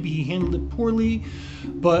on, and maybe he handled it poorly.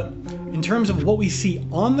 But in terms of what we see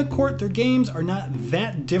on the court, their games are not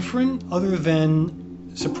that different, other than,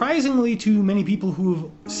 surprisingly to many people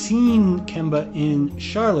who've seen Kemba in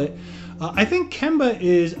Charlotte, I think Kemba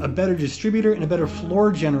is a better distributor and a better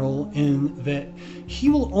floor general in that he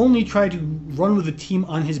will only try to run with the team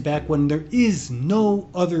on his back when there is no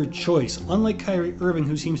other choice, unlike Kyrie Irving,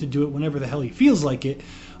 who seems to do it whenever the hell he feels like it,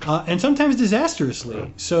 and sometimes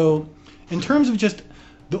disastrously. So in terms of just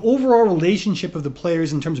the overall relationship of the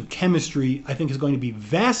players in terms of chemistry, I think is going to be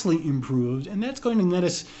vastly improved, and that's going to net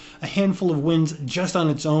us a handful of wins just on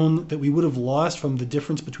its own that we would have lost from the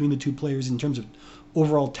difference between the two players in terms of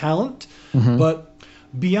overall talent. Mm-hmm. But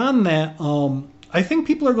beyond that, I think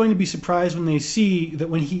people are going to be surprised when they see that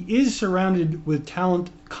when he is surrounded with talent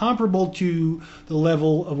comparable to the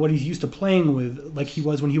level of what he's used to playing with, like he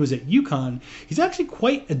was when he was at UConn, he's actually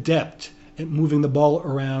quite adept at moving the ball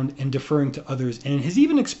around and deferring to others, and has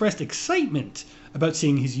even expressed excitement about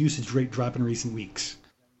seeing his usage rate drop in recent weeks.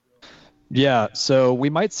 Yeah, so we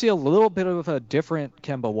might see a little bit of a different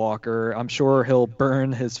Kemba Walker. I'm sure he'll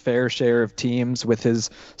burn his fair share of teams with his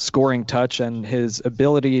scoring touch and his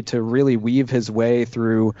ability to really weave his way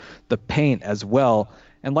through the paint as well.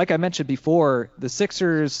 And like I mentioned before, the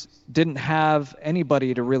Sixers didn't have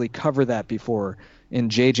anybody to really cover that before in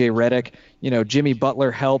JJ Redick. Jimmy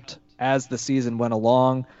Butler helped as the season went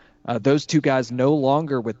along. Those two guys no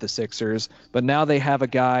longer with the Sixers, but now they have a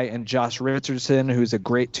guy in Josh Richardson who's a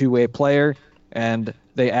great two-way player, and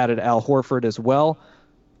they added Al Horford as well.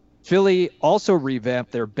 Philly also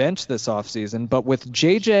revamped their bench this offseason, but with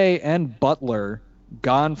JJ and Butler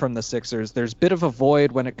gone from the Sixers, there's a bit of a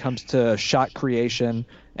void when it comes to shot creation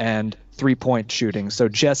and three-point shooting. So,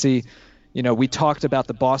 Jesse, we talked about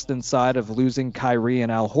the Boston side of losing Kyrie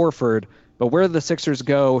and Al Horford, but where do the Sixers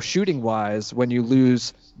go shooting-wise when you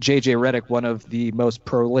lose JJ Redick, one of the most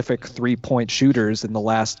prolific three-point shooters in the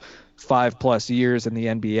last 5+ years in the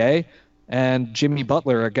NBA, and Jimmy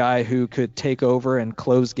Butler, a guy who could take over and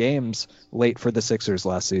close games late for the Sixers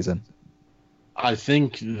last season? I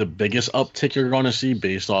think the biggest uptick you're going to see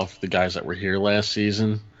based off the guys that were here last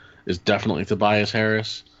season is definitely Tobias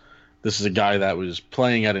Harris. This is a guy that was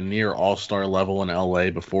playing at a near all-star level in LA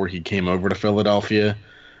before he came over to Philadelphia.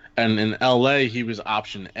 And in LA, he was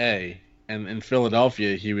option A. And in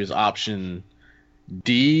Philadelphia, he was option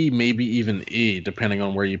D, maybe even E, depending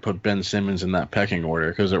on where you put Ben Simmons in that pecking order.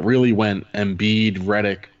 Because it really went Embiid,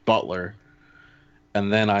 Redick, Butler,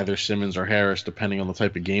 and then either Simmons or Harris, depending on the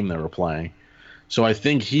type of game they were playing. So I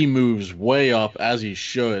think he moves way up, as he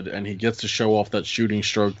should, and he gets to show off that shooting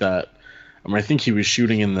stroke that, I think he was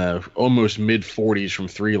shooting in the almost mid-40s from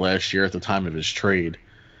three last year at the time of his trade.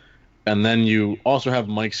 And then you also have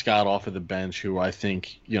Mike Scott off of the bench, who I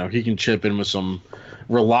think, he can chip in with some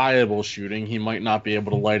reliable shooting. He might not be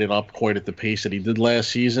able to light it up quite at the pace that he did last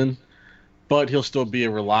season, but he'll still be a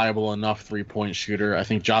reliable enough three-point shooter. I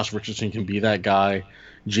think Josh Richardson can be that guy.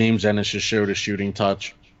 James Ennis just showed a shooting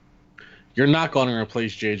touch. You're not going to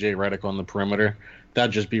replace J.J. Redick on the perimeter.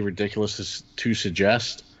 That'd just be ridiculous to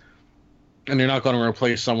suggest. And you're not going to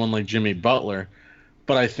replace someone like Jimmy Butler.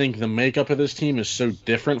 But I think the makeup of this team is so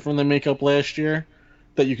different from the makeup last year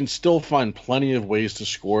that you can still find plenty of ways to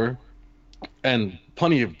score and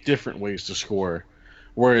plenty of different ways to score.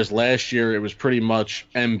 Whereas last year it was pretty much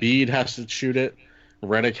Embiid has to shoot it,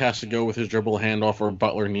 Redick has to go with his dribble handoff, or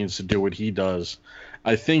Butler needs to do what he does.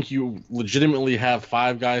 I think you legitimately have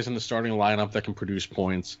five guys in the starting lineup that can produce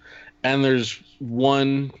points, and there's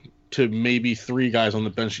one to maybe three guys on the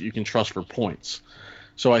bench that you can trust for points.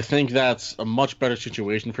 So I think that's a much better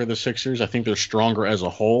situation for the Sixers. I think they're stronger as a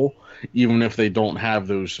whole, even if they don't have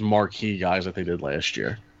those marquee guys that they did last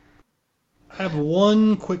year. I have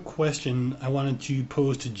one quick question I wanted to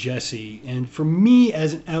pose to Jesse. And for me,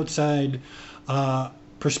 as an outside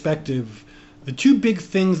perspective, the two big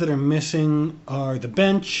things that are missing are the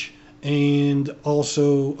bench and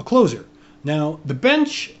also a closer. Now, the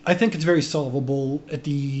bench, I think it's very solvable. At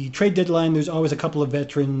the trade deadline, there's always a couple of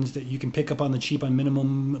veterans that you can pick up on the cheap on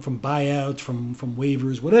minimum from buyouts, from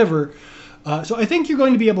waivers, whatever. So I think you're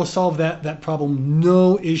going to be able to solve that problem,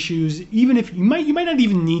 no issues, even if you might not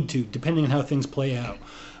even need to, depending on how things play out.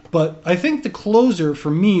 But I think the closer, for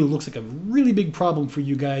me, looks like a really big problem for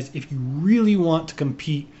you guys if you really want to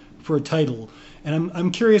compete for a title. And I'm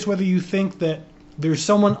curious whether you think that there's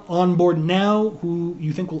someone on board now who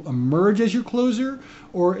you think will emerge as your closer,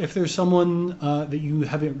 or if there's someone that you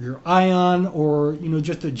have your eye on, or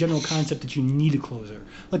just a general concept that you need a closer.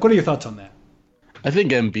 Like, what are your thoughts on that? I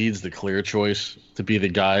think Embiid's the clear choice to be the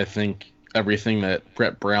guy. I think everything that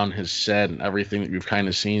Brett Brown has said and everything that we've kind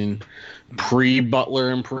of seen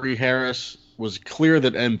pre-Butler and pre-Harris was clear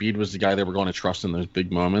that Embiid was the guy they were going to trust in those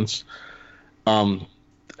big moments.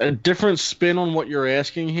 A different spin on what you're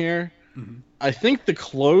asking here. Mm-hmm. I think the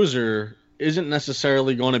closer isn't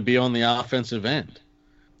necessarily going to be on the offensive end.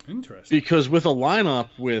 Interesting. Because with a lineup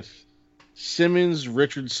with Simmons,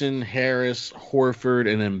 Richardson, Harris,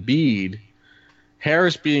 Horford, and Embiid,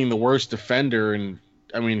 Harris being the worst defender, and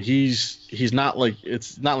he's not like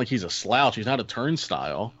he's a slouch. He's not a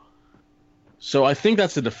turnstile. So I think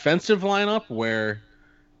that's a defensive lineup where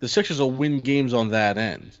the Sixers will win games on that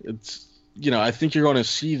end. It's I think you're going to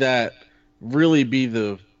see that really be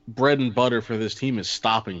the bread and butter for this team is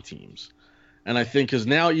stopping teams. And I think because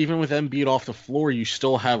now even with Embiid off the floor, you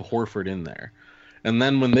still have Horford in there. And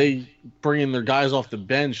then when they bring in their guys off the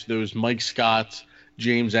bench, those Mike Scotts,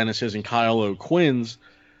 James Ennis's, and Kyle O'Quinn's,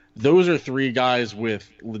 those are three guys with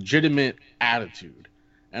legitimate attitude.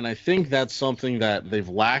 And I think that's something that they've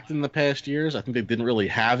lacked in the past years. I think they didn't really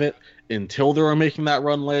have it until they were making that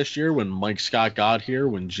run last year when Mike Scott got here,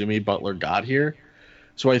 when Jimmy Butler got here.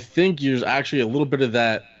 So I think there's actually a little bit of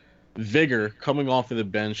that vigor coming off of the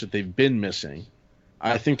bench that they've been missing.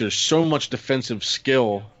 I think there's so much defensive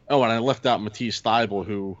skill. Oh, and I left out Matisse Thybulle,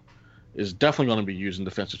 who is definitely going to be used in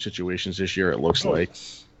defensive situations this year, it looks like.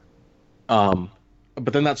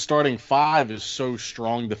 But then that starting five is so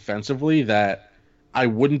strong defensively that I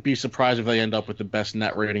wouldn't be surprised if they end up with the best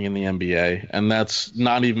net rating in the NBA. And that's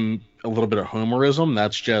not even a little bit of homerism.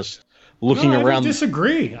 That's just looking around. I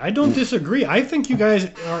don't disagree. I think you guys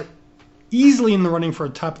are easily in the running for a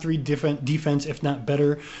top three defense, if not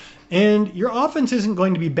better. And your offense isn't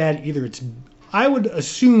going to be bad either. It's, I would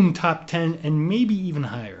assume, top 10 and maybe even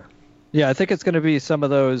higher. Yeah, I think it's going to be some of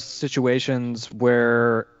those situations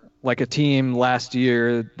where, like a team last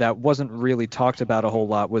year that wasn't really talked about a whole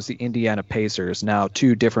lot was the Indiana Pacers. Now,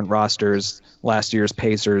 two different rosters, last year's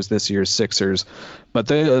Pacers, this year's Sixers. But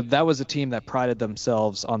that was a team that prided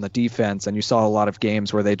themselves on the defense, and you saw a lot of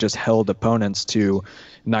games where they just held opponents to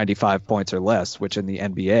 95 points or less, which in the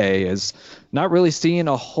NBA is not really seeing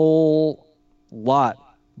a whole lot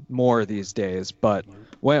more these days. But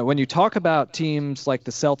when you talk about teams like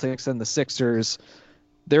the Celtics and the Sixers,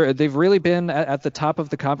 they've really been at the top of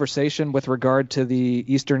the conversation with regard to the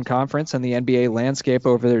Eastern Conference and the NBA landscape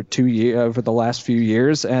over the last few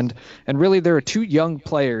years. And really, there are two young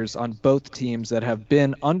players on both teams that have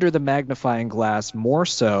been under the magnifying glass more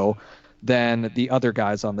so than the other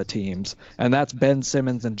guys on the teams, and that's Ben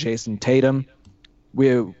Simmons and Jason Tatum.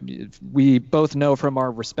 We both know from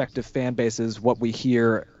our respective fan bases what we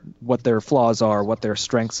hear, what their flaws are, what their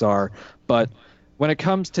strengths are. But when it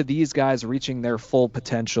comes to these guys reaching their full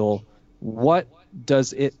potential, what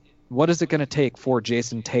is it going to take for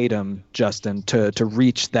Jason Tatum, Justin, to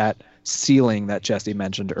reach that ceiling that Jesse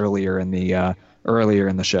mentioned earlier in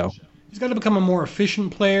the show? He's got to become a more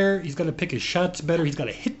efficient player. He's got to pick his shots better. He's got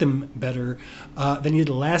to hit them better than he did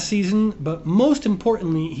last season. But most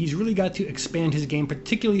importantly, he's really got to expand his game,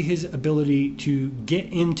 particularly his ability to get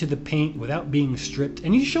into the paint without being stripped.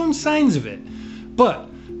 And he's shown signs of it. But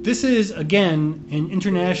this is, again, an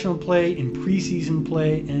international play, in preseason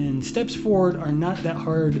play, and steps forward are not that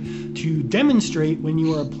hard to demonstrate when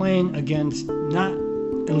you are playing against not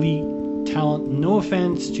elite talent. No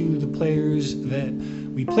offense to the players that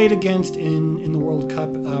we played against in the World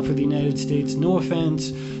Cup for the United States. No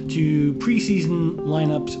offense to preseason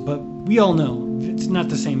lineups, but we all know it's not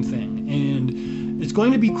the same thing. And it's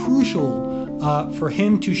going to be crucial for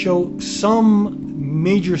him to show some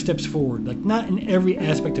major steps forward, like not in every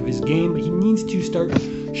aspect of his game, but he needs to start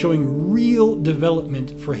showing real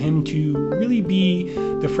development for him to really be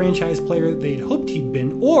the franchise player they'd hoped he'd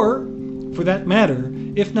been, or, for that matter,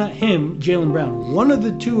 if not him, Jaylen Brown. One of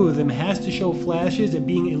the two of them has to show flashes at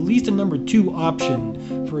being at least a number 2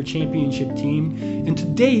 option for a championship team. And to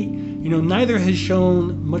date, neither has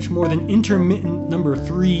shown much more than intermittent number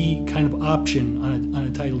 3 kind of option on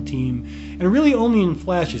a title team, and really only in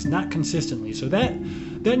flashes, not consistently. So that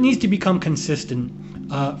needs to become consistent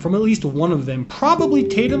from at least one of them. Probably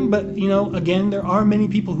Tatum, but again, there are many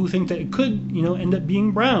people who think that it could end up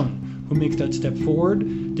being Brown who makes that step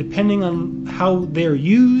forward, depending on how they're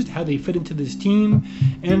used, how they fit into this team,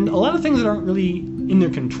 and a lot of things that aren't really in their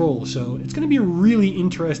control. So it's going to be a really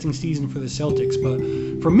interesting season for the Celtics.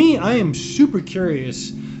 But for me, I am super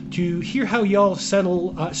curious to hear how y'all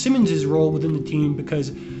settle Simmons' role within the team,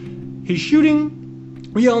 because his shooting,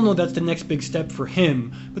 we all know that's the next big step for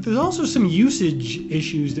him. But there's also some usage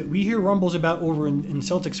issues that we hear rumbles about over in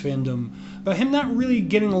Celtics fandom, about him not really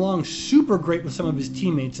getting along super great with some of his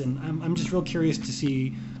teammates. And I'm just real curious to see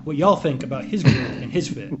what y'all think about his growth and his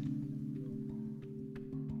fit.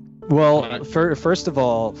 Well, first of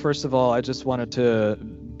all, I just wanted to,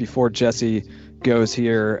 before Jesse goes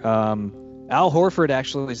here, Al Horford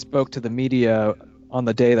actually spoke to the media on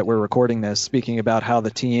the day that we're recording this, speaking about how the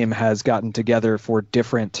team has gotten together for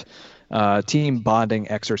different team bonding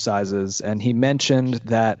exercises. And he mentioned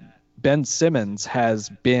that Ben Simmons has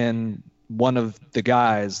been one of the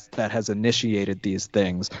guys that has initiated these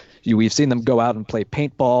things. We've seen them go out and play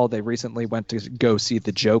paintball. They recently went to go see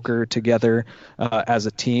the Joker together as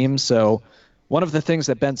a team. So one of the things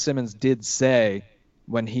that Ben Simmons did say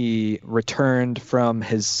when he returned from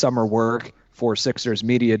his summer work for Sixers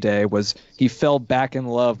Media Day was he fell back in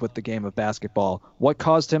love with the game of basketball. What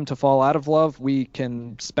caused him to fall out of love? We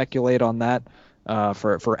can speculate on that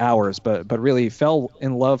for hours, but really fell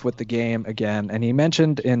in love with the game again. And he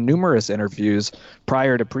mentioned in numerous interviews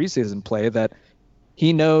prior to preseason play that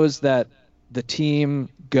he knows that the team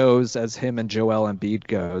goes as him and Joel Embiid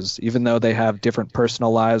goes. Even though they have different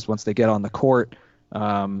personal lives, once they get on the court,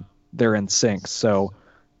 they're in sync. So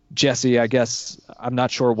Jesse, I guess I'm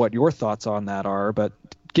not sure what your thoughts on that are, but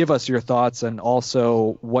give us your thoughts and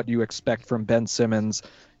also what you expect from Ben Simmons.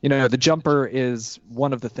 The jumper is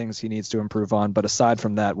one of the things he needs to improve on, but aside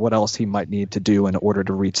from that, what else he might need to do in order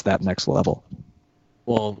to reach that next level?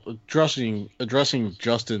 Well, addressing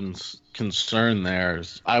Justin's concern there,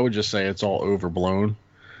 I would just say it's all overblown.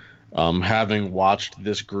 Having watched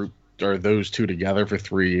this group or those two together for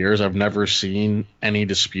 3 years, I've never seen any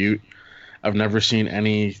dispute. I've never seen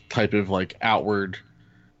any type of outward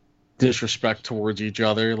disrespect towards each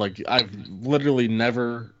other. I've literally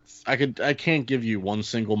never. I can't give you one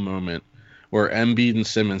single moment where Embiid and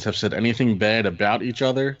Simmons have said anything bad about each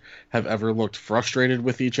other, have ever looked frustrated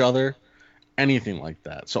with each other, anything like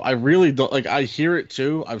that. So I really don't I hear it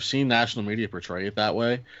too. I've seen national media portray it that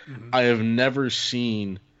way. Mm-hmm. I have never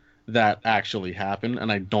seen that actually happen,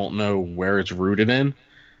 and I don't know where it's rooted in.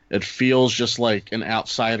 It feels just like an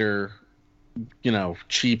outsider,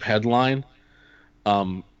 cheap headline.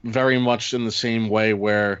 Very much in the same way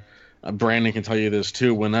where Brandon can tell you this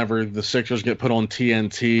too. Whenever the Sixers get put on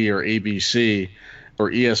TNT or ABC or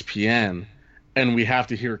ESPN, and we have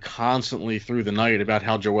to hear constantly through the night about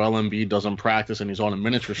how Joel Embiid doesn't practice and he's on a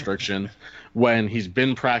minutes restriction when he's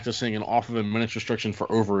been practicing and off of a minutes restriction for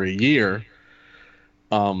over a year.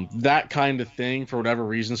 That kind of thing, for whatever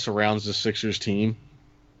reason, surrounds the Sixers team.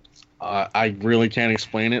 I really can't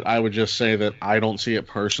explain it. I would just say that I don't see it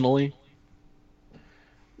personally.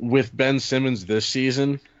 With Ben Simmons this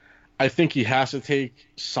season, I think he has to take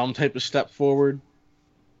some type of step forward.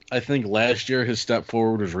 I think last year his step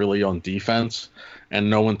forward was really on defense, and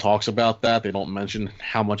no one talks about that. They don't mention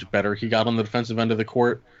how much better he got on the defensive end of the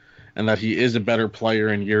court, and that he is a better player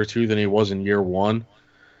in year 2 than he was in year 1.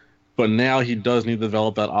 But now he does need to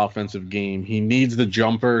develop that offensive game. He needs the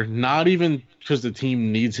jumper, not even because the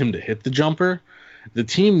team needs him to hit the jumper. The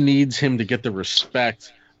team needs him to get the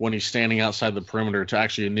respect when he's standing outside the perimeter to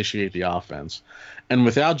actually initiate the offense. And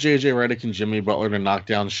without J.J. Redick and Jimmy Butler to knock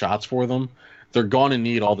down shots for them, they're going to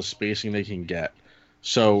need all the spacing they can get.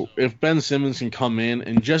 So if Ben Simmons can come in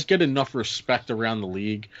and just get enough respect around the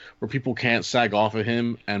league where people can't sag off of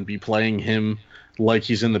him and be playing him like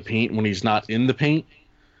he's in the paint when he's not in the paint,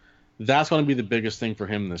 that's going to be the biggest thing for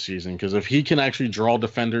him this season. Because if he can actually draw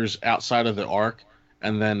defenders outside of the arc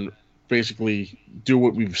and then basically do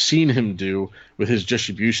what we've seen him do with his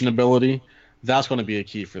distribution ability, that's going to be a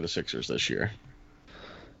key for the Sixers this year.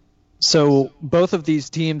 So both of these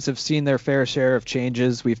teams have seen their fair share of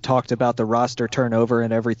changes. We've talked about the roster turnover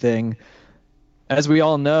and everything. As we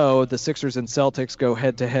all know, the Sixers and Celtics go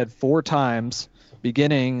head-to-head 4 times,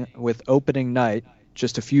 beginning with opening night,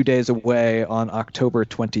 just a few days away on October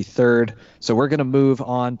 23rd. So we're going to move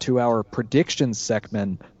on to our predictions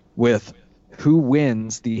segment with who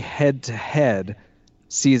wins the head-to-head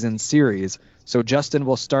season series. So Justin,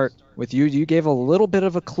 we'll start with you. You gave a little bit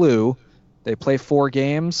of a clue. They play 4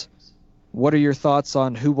 games. What are your thoughts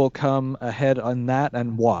on who will come ahead on that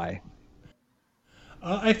and why?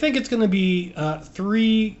 I think it's going to be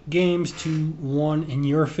 3 games to 1 in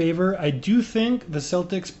your favor. I do think the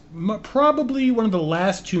Celtics, probably one of the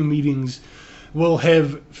last 2 meetings, will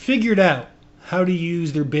have figured out how to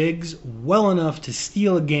use their bigs well enough to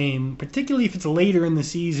steal a game, particularly if it's later in the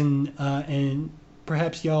season and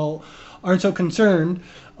perhaps y'all aren't so concerned,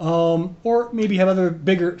 or maybe have other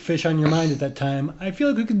bigger fish on your mind at that time. I feel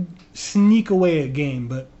like we could sneak away a game,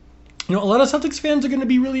 but a lot of Celtics fans are going to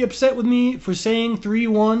be really upset with me for saying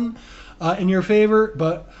 3-1 in your favor,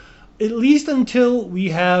 but at least until we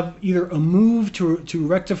have either a move to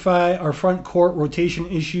rectify our front court rotation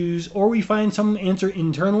issues or we find some answer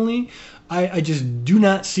internally, I just do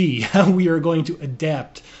not see how we are going to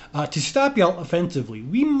adapt to stop y'all offensively.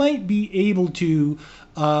 We might be able to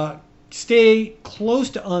stay close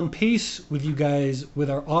to on pace with you guys with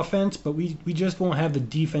our offense, but we just won't have the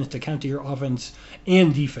defense to counter your offense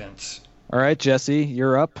and defense. All right, Jesse,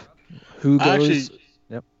 you're up. Who goes?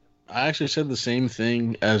 I actually said the same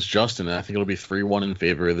thing as Justin. I think it'll be 3-1 in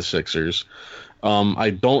favor of the Sixers. I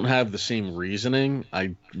don't have the same reasoning.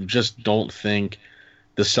 I just don't think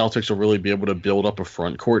the Celtics will really be able to build up a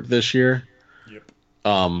front court this year. Yep.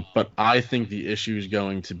 But I think the issue is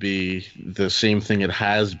going to be the same thing it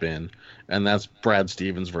has been, and that's Brad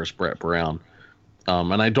Stevens versus Brett Brown.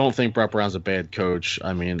 And I don't think Brett Brown's a bad coach.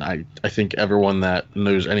 I mean, I think everyone that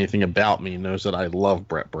knows anything about me knows that I love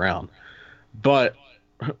Brett Brown. But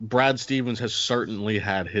Brad Stevens has certainly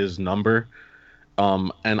had his number.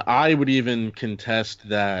 And I would even contest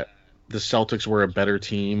that the Celtics were a better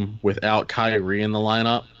team without Kyrie in the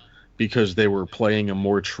lineup because they were playing a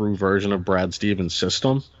more true version of Brad Stevens'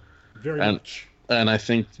 system. Very much. And I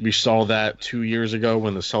think we saw that 2 years ago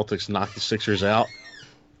when the Celtics knocked the Sixers out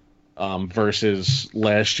versus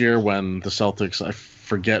last year when the Celtics, I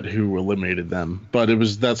forget who eliminated them. But it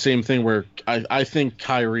was that same thing where I think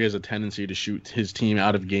Kyrie has a tendency to shoot his team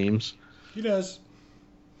out of games. He does.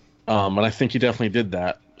 And I think he definitely did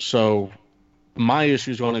that. So my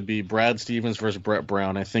issue is going to be Brad Stevens versus Brett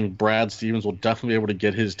Brown. I think Brad Stevens will definitely be able to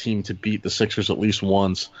get his team to beat the Sixers at least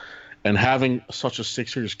once. And having such a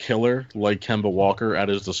Sixers killer like Kemba Walker at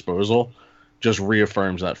his disposal just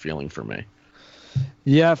reaffirms that feeling for me.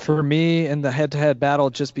 Yeah, for me in the head-to-head battle,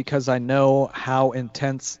 just because I know how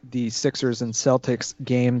intense the Sixers and Celtics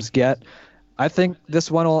games get, I think this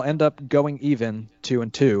one will end up going even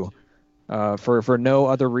 2-2. For no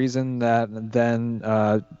other reason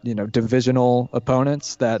than divisional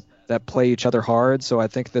opponents that play each other hard. So I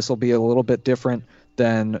think this will be a little bit different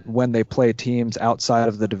than when they play teams outside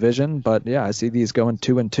of the division. But yeah, I see these going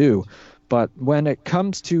 2-2. But when it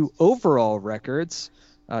comes to overall records,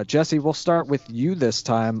 Jesse, we'll start with you this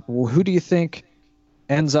time. Who do you think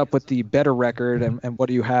ends up with the better record, and what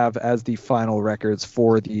do you have as the final records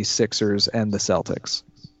for the Sixers and the Celtics?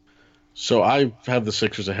 So I have the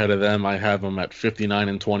Sixers ahead of them. I have them at 59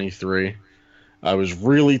 and 23. I was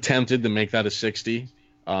really tempted to make that a 60.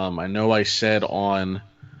 I know I said on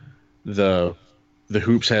the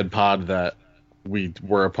Hoops Head pod that we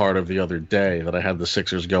were a part of the other day that I had the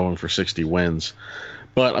Sixers going for 60 wins.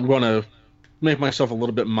 But I'm going to make myself a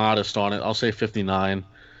little bit modest on it. I'll say 59.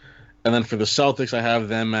 And then for the Celtics, I have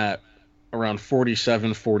them at around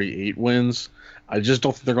 47, 48 wins. I just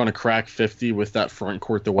don't think they're going to crack 50 with that front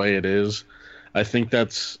court the way it is. I think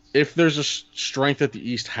that's, if there's a strength that the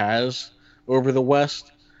East has over the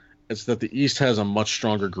West, it's that the East has a much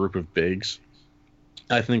stronger group of bigs.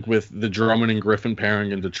 I think with the Drummond and Griffin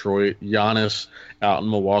pairing in Detroit, Giannis out in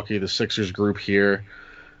Milwaukee, the Sixers group here,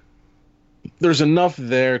 there's enough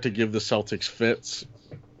there to give the Celtics fits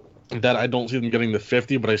that I don't see them getting the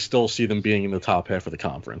 50, but I still see them being in the top half of the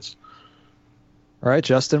conference. All right,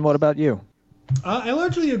 Justin, what about you? I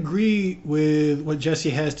largely agree with what Jesse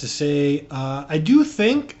has to say. I do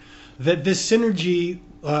think that this synergy,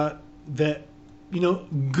 that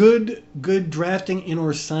good drafting and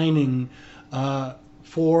or signing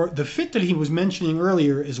for the fit that he was mentioning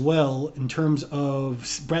earlier as well in terms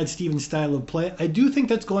of Brad Stevens' style of play, I do think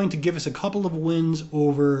that's going to give us a couple of wins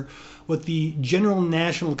over what the general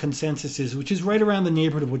national consensus is, which is right around the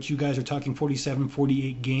neighborhood of what you guys are talking, 47,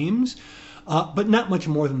 48 games. But not much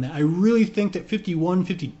more than that. I really think that 51,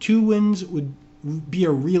 52 wins would be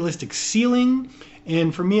a realistic ceiling.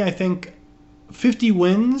 And for me, I think 50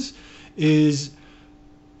 wins is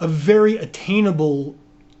a very attainable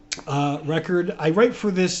record. I write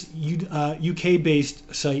for this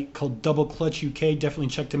UK-based site called Double Clutch UK. Definitely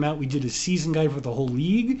check them out. We did a season guide for the whole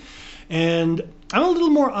league. And I'm a little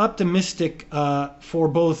more optimistic for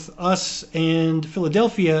both us and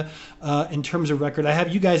Philadelphia in terms of record. I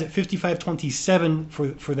have you guys at 55-27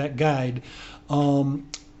 for that guide.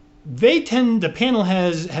 The panel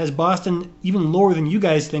has Boston even lower than you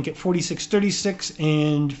guys think at 46-36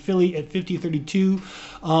 and Philly at 50-32.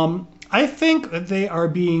 I think that they are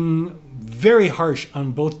being very harsh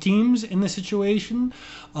on both teams in this situation,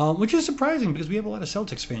 which is surprising because we have a lot of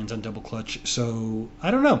Celtics fans on Double Clutch. So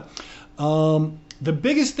I don't know. The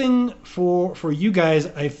biggest thing for you guys,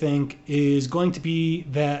 I think, is going to be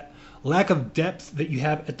that lack of depth that you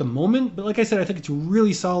have at the moment. But like I said, I think it's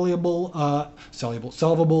really solvable.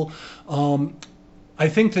 I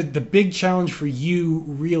think that the big challenge for you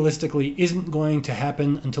realistically isn't going to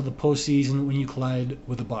happen until the postseason when you collide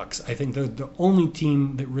with the Bucks. I think they're the only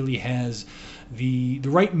team that really has the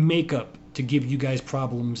right makeup to give you guys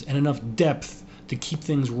problems and enough depth to keep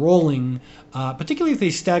things rolling, particularly if they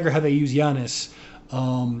stagger how they use Giannis.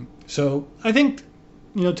 So I think,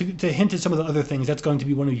 to hint at some of the other things, that's going to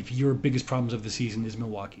be one of your biggest problems of the season is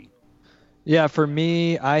Milwaukee. Yeah, for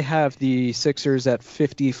me, I have the Sixers at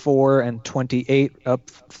 54-28, up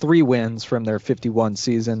 3 wins from their 51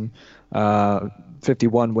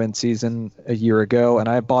 win season a year ago, and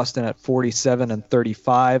I have Boston at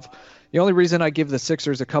 47-35. The only reason I give the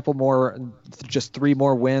Sixers a couple more, just 3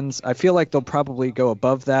 more wins, I feel like they'll probably go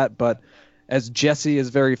above that, but as Jesse is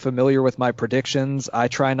very familiar with my predictions, I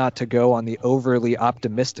try not to go on the overly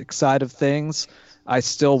optimistic side of things. I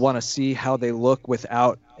still want to see how they look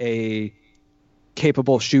without a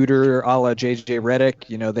capable shooter a la JJ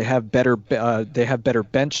Redick. They have better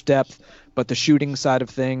bench depth, but the shooting side of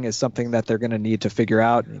thing is something that they're going to need to figure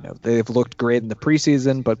out. They've looked great in the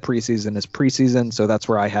preseason, but preseason is preseason, so that's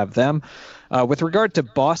where I have them. With regard to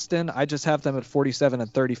Boston, I just have them at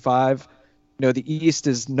 47-35. The East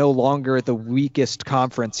is no longer the weakest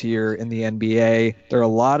conference here in the NBA. There are a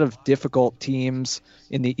lot of difficult teams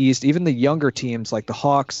in the East, even the younger teams like the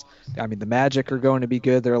Hawks. The Magic are going to be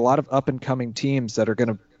good. There are a lot of up-and-coming teams that are going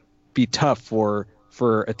to be tough for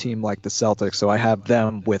a team like the Celtics, so I have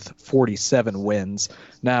them with 47 wins.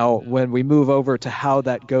 Now, when we move over to how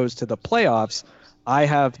that goes to the playoffs, I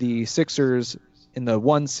have the Sixers in the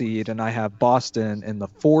 1 seed, and I have Boston in the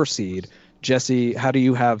 4 seed. Jesse, how do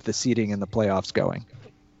you have the seeding in the playoffs going?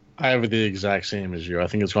 I have it the exact same as you. I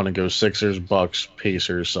think it's going to go Sixers, Bucks,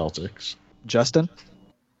 Pacers, Celtics. Justin?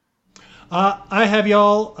 I have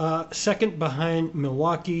y'all second behind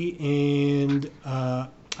Milwaukee, and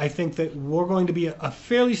I think that we're going to be a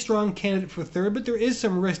fairly strong candidate for third, but there is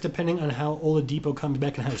some risk depending on how Oladipo comes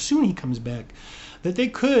back and how soon he comes back, that they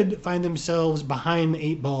could find themselves behind the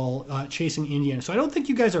 8 ball chasing Indiana. So I don't think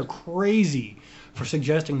you guys are crazy for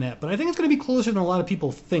suggesting that, but I think it's going to be closer than a lot of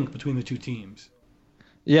people think between the two teams.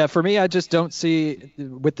 Yeah, for me, I just don't see,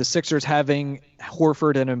 with the Sixers having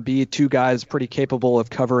Horford and Embiid, 2 guys pretty capable of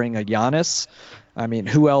covering a Giannis.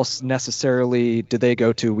 Who else necessarily did they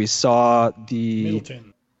go to? We saw the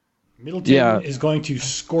Middleton is going to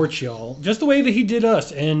scorch y'all, just the way that he did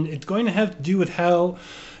us, and it's going to have to do with how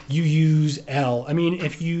you use Al. I mean,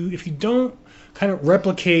 if you don't kind of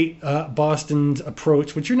replicate Boston's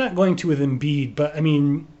approach, which you're not going to with Embiid, but I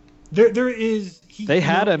mean, there is. They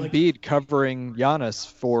had Embiid covering Giannis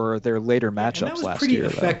for their later matchups last year. That was pretty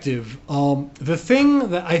effective. The thing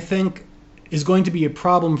that I think is going to be a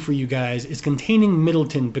problem for you guys is containing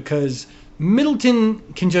Middleton, because Middleton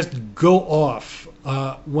can just go off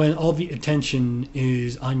when all the attention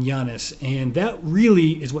is on Giannis, and that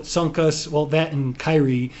really is what sunk us. Well, that and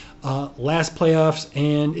Kyrie last playoffs,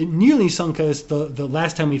 and it nearly sunk us the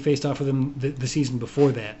last time we faced off with them the season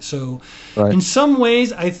before that. So, in some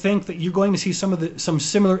ways, I think that you're going to see some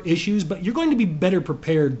similar issues, but you're going to be better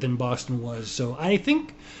prepared than Boston was. So, I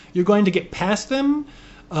think you're going to get past them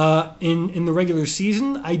in the regular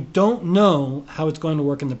season. I don't know how it's going to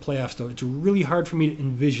work in the playoffs, though. It's really hard for me to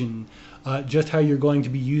envision just how you're going to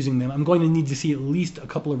be using them. I'm going to need to see at least a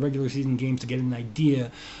couple of regular season games to get an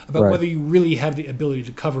idea about whether you really have the ability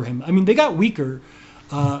to cover him. I mean, they got weaker,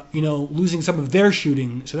 losing some of their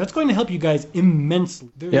shooting, so that's going to help you guys immensely.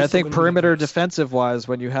 I think perimeter defensive-wise,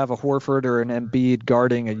 when you have a Horford or an Embiid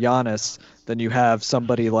guarding a Giannis, then you have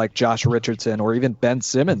somebody like Josh Richardson or even Ben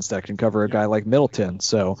Simmons that can cover a guy like Middleton.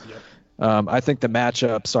 So I think the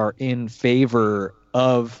matchups are in favor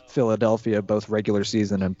of Philadelphia, both regular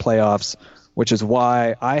season and playoffs, which is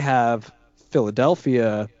why I have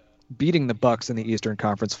Philadelphia beating the Bucks in the Eastern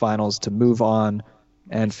Conference Finals to move on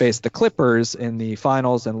and face the Clippers in the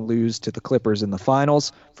finals and lose to the Clippers in the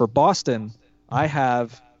finals. For Boston, I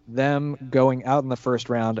have them going out in the first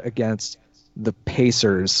round against the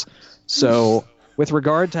Pacers. So with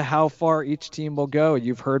regard to how far each team will go,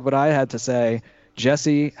 you've heard what I had to say.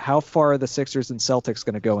 Jesse, how far are the Sixers and Celtics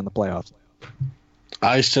going to go in the playoffs?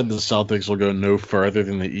 I said the Celtics will go no further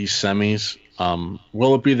than the East semis.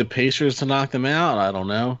 Will it be the Pacers to knock them out? I don't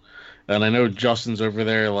know. And I know Justin's over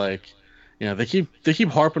there, they keep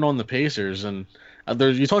harping on the Pacers. And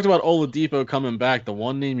you talked about Oladipo coming back. The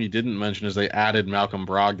one name you didn't mention is they added Malcolm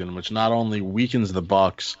Brogdon, which not only weakens the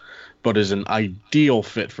Bucks, but is an ideal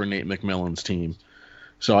fit for Nate McMillan's team.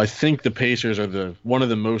 So I think the Pacers are one of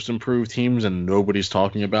the most improved teams, and nobody's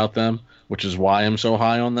talking about them, which is why I'm so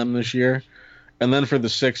high on them this year. And then for the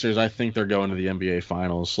Sixers, I think they're going to the NBA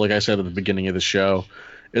Finals. Like I said at the beginning of the show,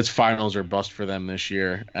 it's finals or bust for them this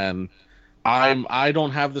year. And I don't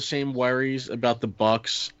have the same worries about the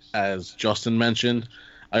Bucks as Justin mentioned.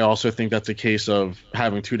 I also think that's a case of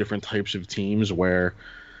having two different types of teams where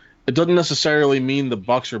it doesn't necessarily mean the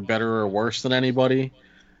Bucks are better or worse than anybody,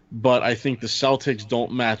 but I think the Celtics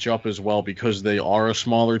don't match up as well because they are a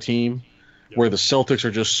smaller team, where the Celtics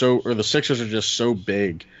are the Sixers are just so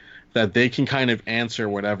big that they can kind of answer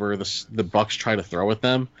whatever the Bucks try to throw at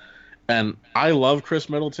them. And I love Chris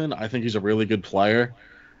Middleton. I think he's a really good player.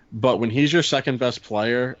 But when he's your second best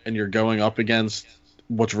player and you're going up against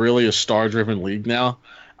what's really a star-driven league now,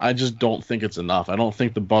 I just don't think it's enough. I don't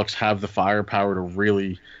think the Bucks have the firepower to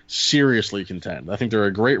really seriously contend. I think they're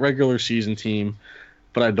a great regular season team,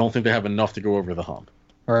 but I don't think they have enough to go over the hump.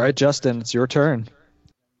 All right, Justin, it's your turn.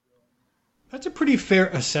 That's a pretty fair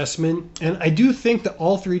assessment, and I do think that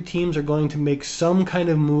all three teams are going to make some kind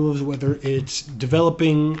of moves, whether it's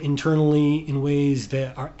developing internally in ways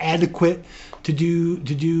that are adequate to do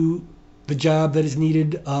the job that is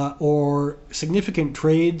needed, or significant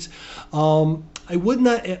trades. I would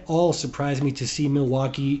not at all surprise me to see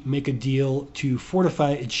Milwaukee make a deal to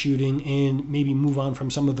fortify its shooting and maybe move on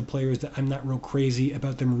from some of the players that I'm not real crazy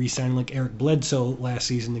about them re-signing, like Eric Bledsoe last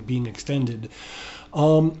season being extended.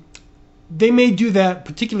 They may do that,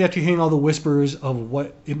 particularly after hearing all the whispers of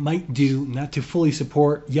what it might do not to fully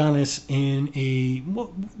support Giannis in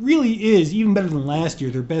what really is, even better than last year,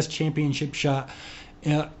 their best championship shot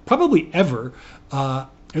probably ever, at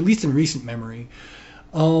least in recent memory.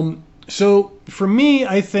 So for me,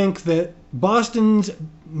 I think that Boston's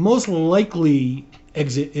most likely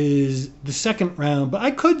exit is the second round, but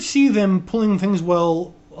I could see them pulling things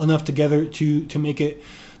well enough together to make it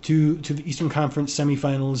to the Eastern Conference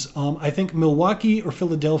semifinals. I think Milwaukee or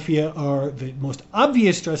Philadelphia are the most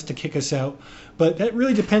obvious threats to kick us out, but that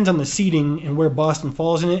really depends on the seeding and where Boston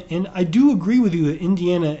falls in it. And I do agree with you that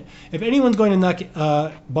Indiana, if anyone's going to knock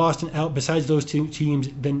Boston out besides those two teams,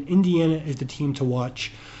 then Indiana is the team to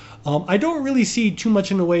watch. I don't really see too much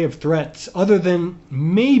in the way of threats other than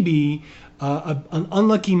maybe an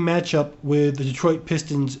unlucky matchup with the Detroit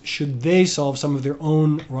Pistons should they solve some of their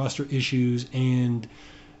own roster issues and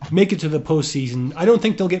make it to the postseason. I don't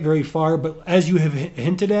think they'll get very far, but as you have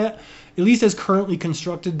hinted at least as currently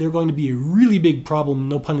constructed, they're going to be a really big problem,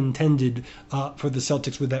 no pun intended, for the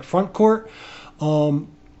Celtics with that front court.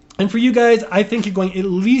 And for you guys, I think you're going at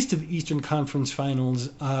least to the Eastern Conference Finals.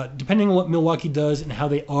 Depending on what Milwaukee does and how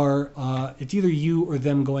they are, it's either you or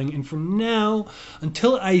them going. And from now,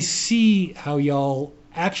 until I see how y'all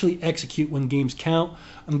actually execute when games count,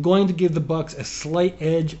 I'm going to give the Bucks a slight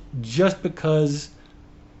edge just because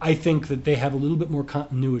I think that they have a little bit more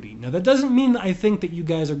continuity. Now, that doesn't mean that I think that you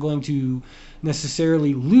guys are going to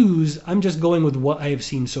necessarily lose. I'm just going with what I have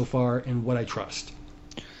seen so far and what I trust.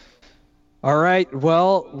 All right.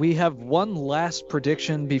 Well, we have one last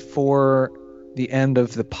prediction before the end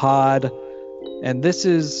of the pod, and this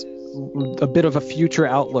is a bit of a future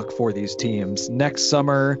outlook for these teams. Next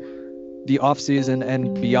summer, the offseason,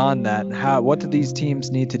 and beyond that, what do these teams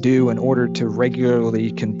need to do in order to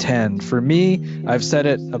regularly contend? For me, I've said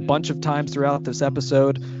it a bunch of times throughout this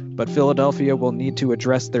episode, but Philadelphia will need to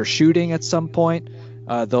address their shooting at some point.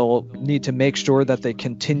 They'll need to make sure that they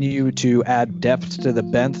continue to add depth to the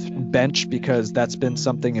bench because that's been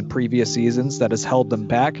something in previous seasons that has held them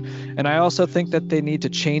back. And I also think that they need to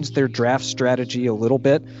change their draft strategy a little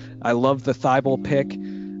bit. I love the Thibault pick,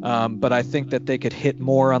 but I think that they could hit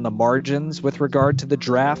more on the margins with regard to the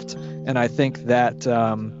draft. And I think that,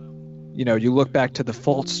 you look back to the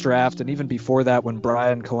Fultz draft, and even before that, when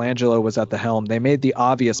Brian Colangelo was at the helm, they made the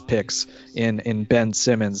obvious picks in Ben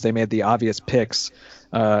Simmons. They made the obvious picks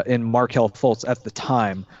in Markelle Fultz at the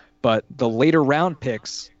time. But the later round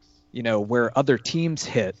picks, where other teams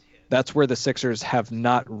hit, that's where the Sixers have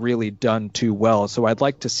not really done too well. So I'd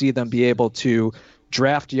like to see them be able to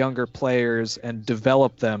draft younger players and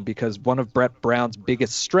develop them, because one of Brett Brown's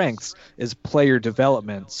biggest strengths is player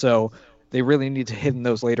development. So they really need to hit in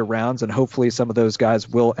those later rounds, and hopefully some of those guys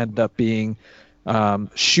will end up being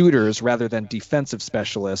shooters rather than defensive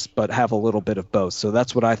specialists, but have a little bit of both. So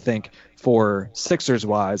that's what I think for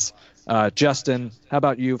Sixers-wise. Justin, how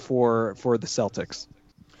about you for the Celtics?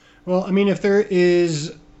 Well, I mean, if there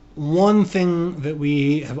is one thing that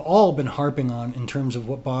we have all been harping on in terms of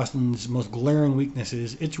what Boston's most glaring weakness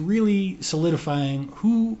is, it's really solidifying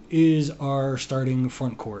who is our starting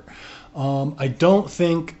front court. I don't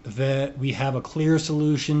think that we have a clear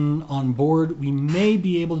solution on board. We may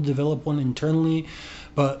be able to develop one internally,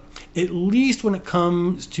 but at least when it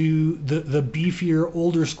comes to the beefier,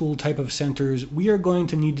 older school type of centers, we are going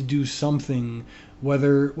to need to do something.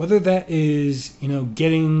 Whether that is,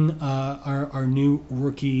 getting our new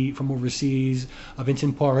rookie from overseas,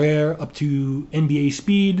 Vincent Poirier, up to NBA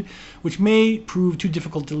speed, which may prove too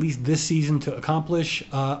difficult at least this season to accomplish,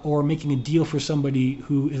 or making a deal for somebody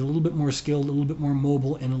who is a little bit more skilled, a little bit more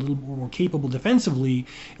mobile, and a little more capable defensively,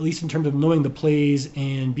 at least in terms of knowing the plays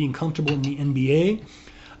and being comfortable in the NBA.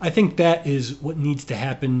 I think that is what needs to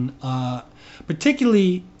happen,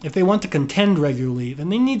 particularly if they want to contend regularly. Then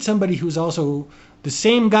they need somebody who's also the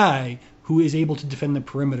same guy who is able to defend the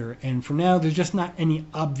perimeter. And for now, there's just not any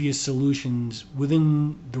obvious solutions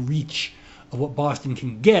within the reach of what Boston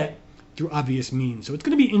can get through obvious means. So it's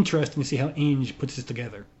going to be interesting to see how Ainge puts this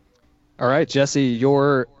together. All right, Jesse,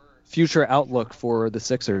 your future outlook for the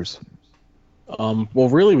Sixers. Well,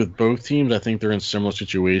 really with both teams, I think they're in similar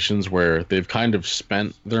situations where they've kind of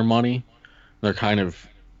spent their money. They're kind of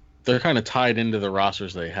tied into the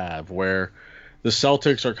rosters they have, where the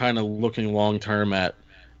Celtics are kind of looking long-term at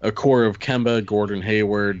a core of Kemba, Gordon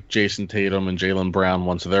Hayward, Jason Tatum, and Jaylen Brown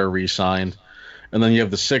once they're re-signed. And then you have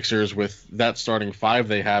the Sixers with that starting five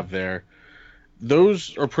they have there.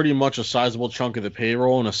 Those are pretty much a sizable chunk of the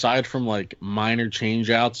payroll, and aside from like minor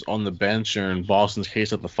change-outs on the bench, or in Boston's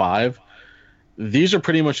case at the five, these are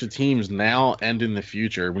pretty much the teams now and in the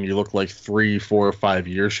future when you look like 3, 4, or 5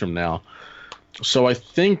 years from now. So I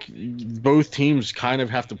think both teams kind of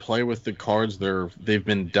have to play with the cards they've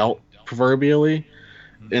been dealt proverbially.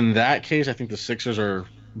 In that case, I think the Sixers are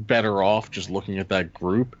better off just looking at that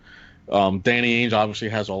group. Danny Ainge obviously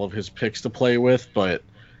has all of his picks to play with, but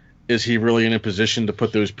is he really in a position to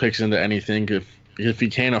put those picks into anything if he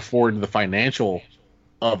can't afford the financial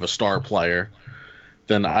of a star player?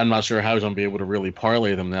 Then I'm not sure how he's going to be able to really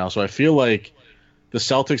parlay them now. So I feel like the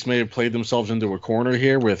Celtics may have played themselves into a corner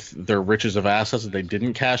here with their riches of assets that they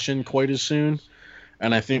didn't cash in quite as soon.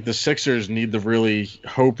 And I think the Sixers need to really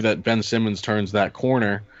hope that Ben Simmons turns that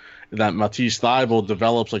corner, that Matisse Thybulle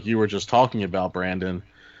develops like you were just talking about, Brandon.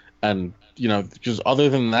 And, because other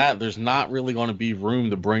than that, there's not really going to be room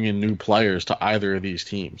to bring in new players to either of these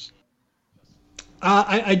teams.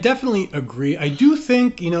 I definitely agree. I do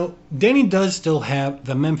think, Danny does still have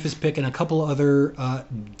the Memphis pick and a couple other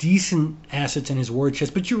decent assets in his war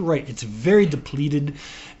chest, but you're right, it's very depleted,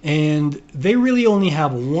 and they really only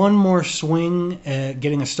have one more swing at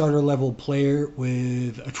getting a starter level player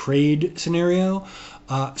with a trade scenario.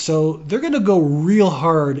 So they're going to go real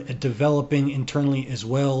hard at developing internally as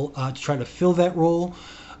well to try to fill that role.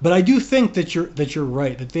 But I do think that you're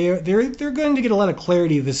right, that they're going to get a lot of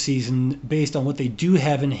clarity this season based on what they do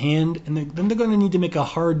have in hand, and then they're going to need to make a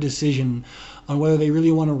hard decision on whether they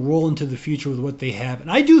really want to roll into the future with what they have. And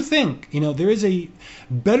I do think, there is a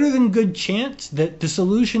better than good chance that the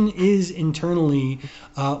solution is internally,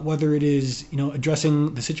 whether it is,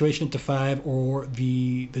 addressing the situation at the 5 or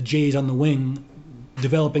the Jays on the wing,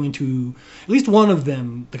 developing into at least one of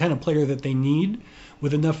them the kind of player that they need,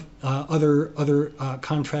 with enough other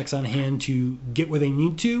contracts on hand to get where they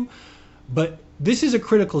need to. But this is a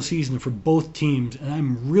critical season for both teams, and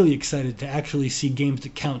I'm really excited to actually see games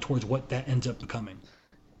that count towards what that ends up becoming.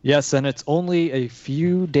 Yes, and it's only a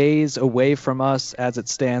few days away from us as it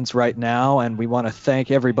stands right now, and we want to thank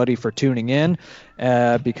everybody for tuning in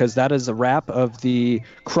because that is a wrap of the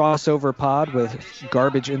crossover pod with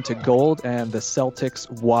Garbage into Gold and the Celtics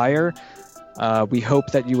Wire. We hope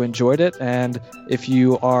that you enjoyed it, and if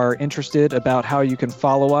you are interested about how you can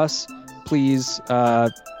follow us, please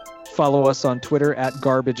follow us on Twitter at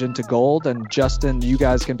Garbage into Gold. And Justin, you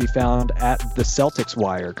guys can be found at the Celtics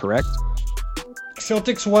Wire, correct?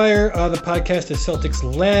 Celtics Wire, the podcast is Celtics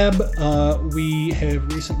Lab. We have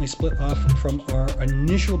recently split off from our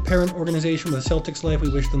initial parent organization with Celtics Life. We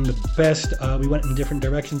wish them the best. We went in different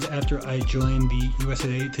directions after I joined the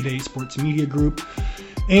USA Today Sports Media Group.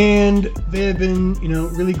 And they have been,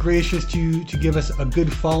 really gracious to give us a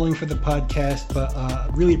good following for the podcast. But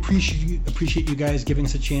really appreciate you guys giving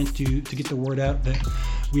us a chance to get the word out that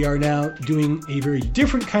we are now doing a very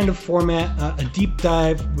different kind of format, a deep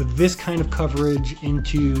dive with this kind of coverage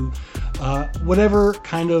into whatever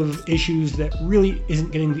kind of issues that really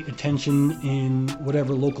isn't getting the attention in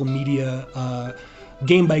whatever local media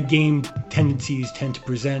game-by-game tendencies tend to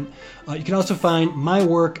present. You can also find my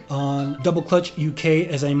work on Double Clutch UK,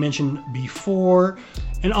 as I mentioned before,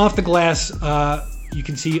 and Off the Glass. You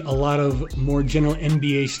can see a lot of more general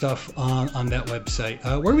NBA stuff on that website.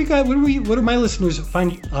 Where do my listeners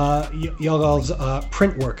find y'all's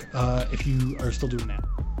print work if you are still doing that?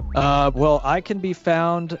 Well, I can be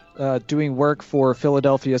found doing work for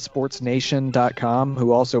PhiladelphiaSportsNation.com,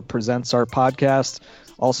 who also presents our podcast.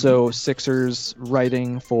 Also, Sixers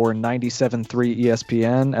writing for 97.3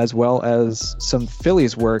 ESPN, as well as some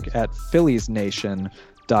Phillies work at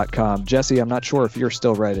PhilliesNation.com. Jesse, I'm not sure if you're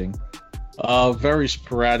still writing. Very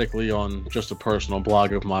sporadically on just a personal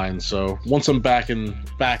blog of mine. So once I'm back in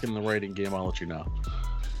the writing game, I'll let you know.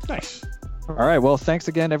 Nice. All right. Well, thanks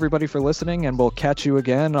again, everybody, for listening, and we'll catch you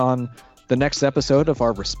again on the next episode of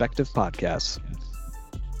our respective podcasts.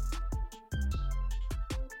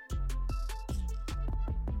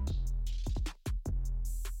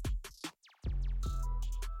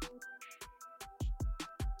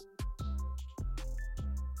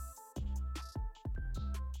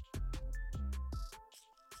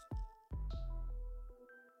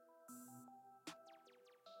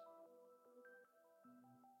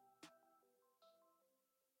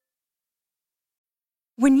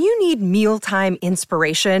 When you need mealtime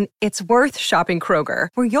inspiration, it's worth shopping Kroger,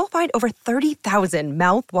 where you'll find over 30,000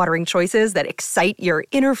 mouth-watering choices that excite your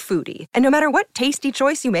inner foodie. And no matter what tasty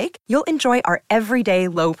choice you make, you'll enjoy our everyday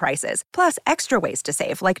low prices, plus extra ways to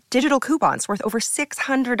save, like digital coupons worth over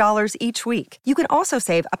 $600 each week. You can also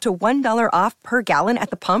save up to $1 off per gallon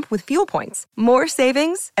at the pump with fuel points. More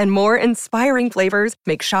savings and more inspiring flavors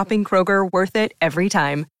make shopping Kroger worth it every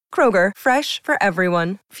time. Kroger, fresh for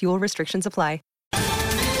everyone. Fuel restrictions apply.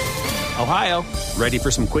 Ohio, ready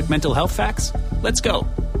for some quick mental health facts? Let's go.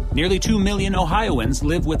 Nearly 2 million Ohioans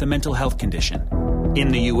live with a mental health condition.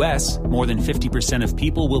 In the U.S., more than 50% of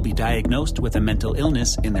people will be diagnosed with a mental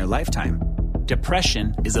illness in their lifetime.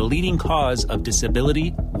 Depression is a leading cause of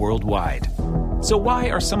disability worldwide. So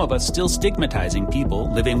why are some of us still stigmatizing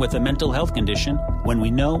people living with a mental health condition when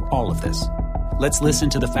we know all of this? Let's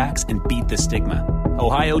listen to the facts and beat the stigma.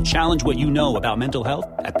 Ohio, challenge what you know about mental health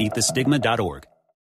at beatthestigma.org.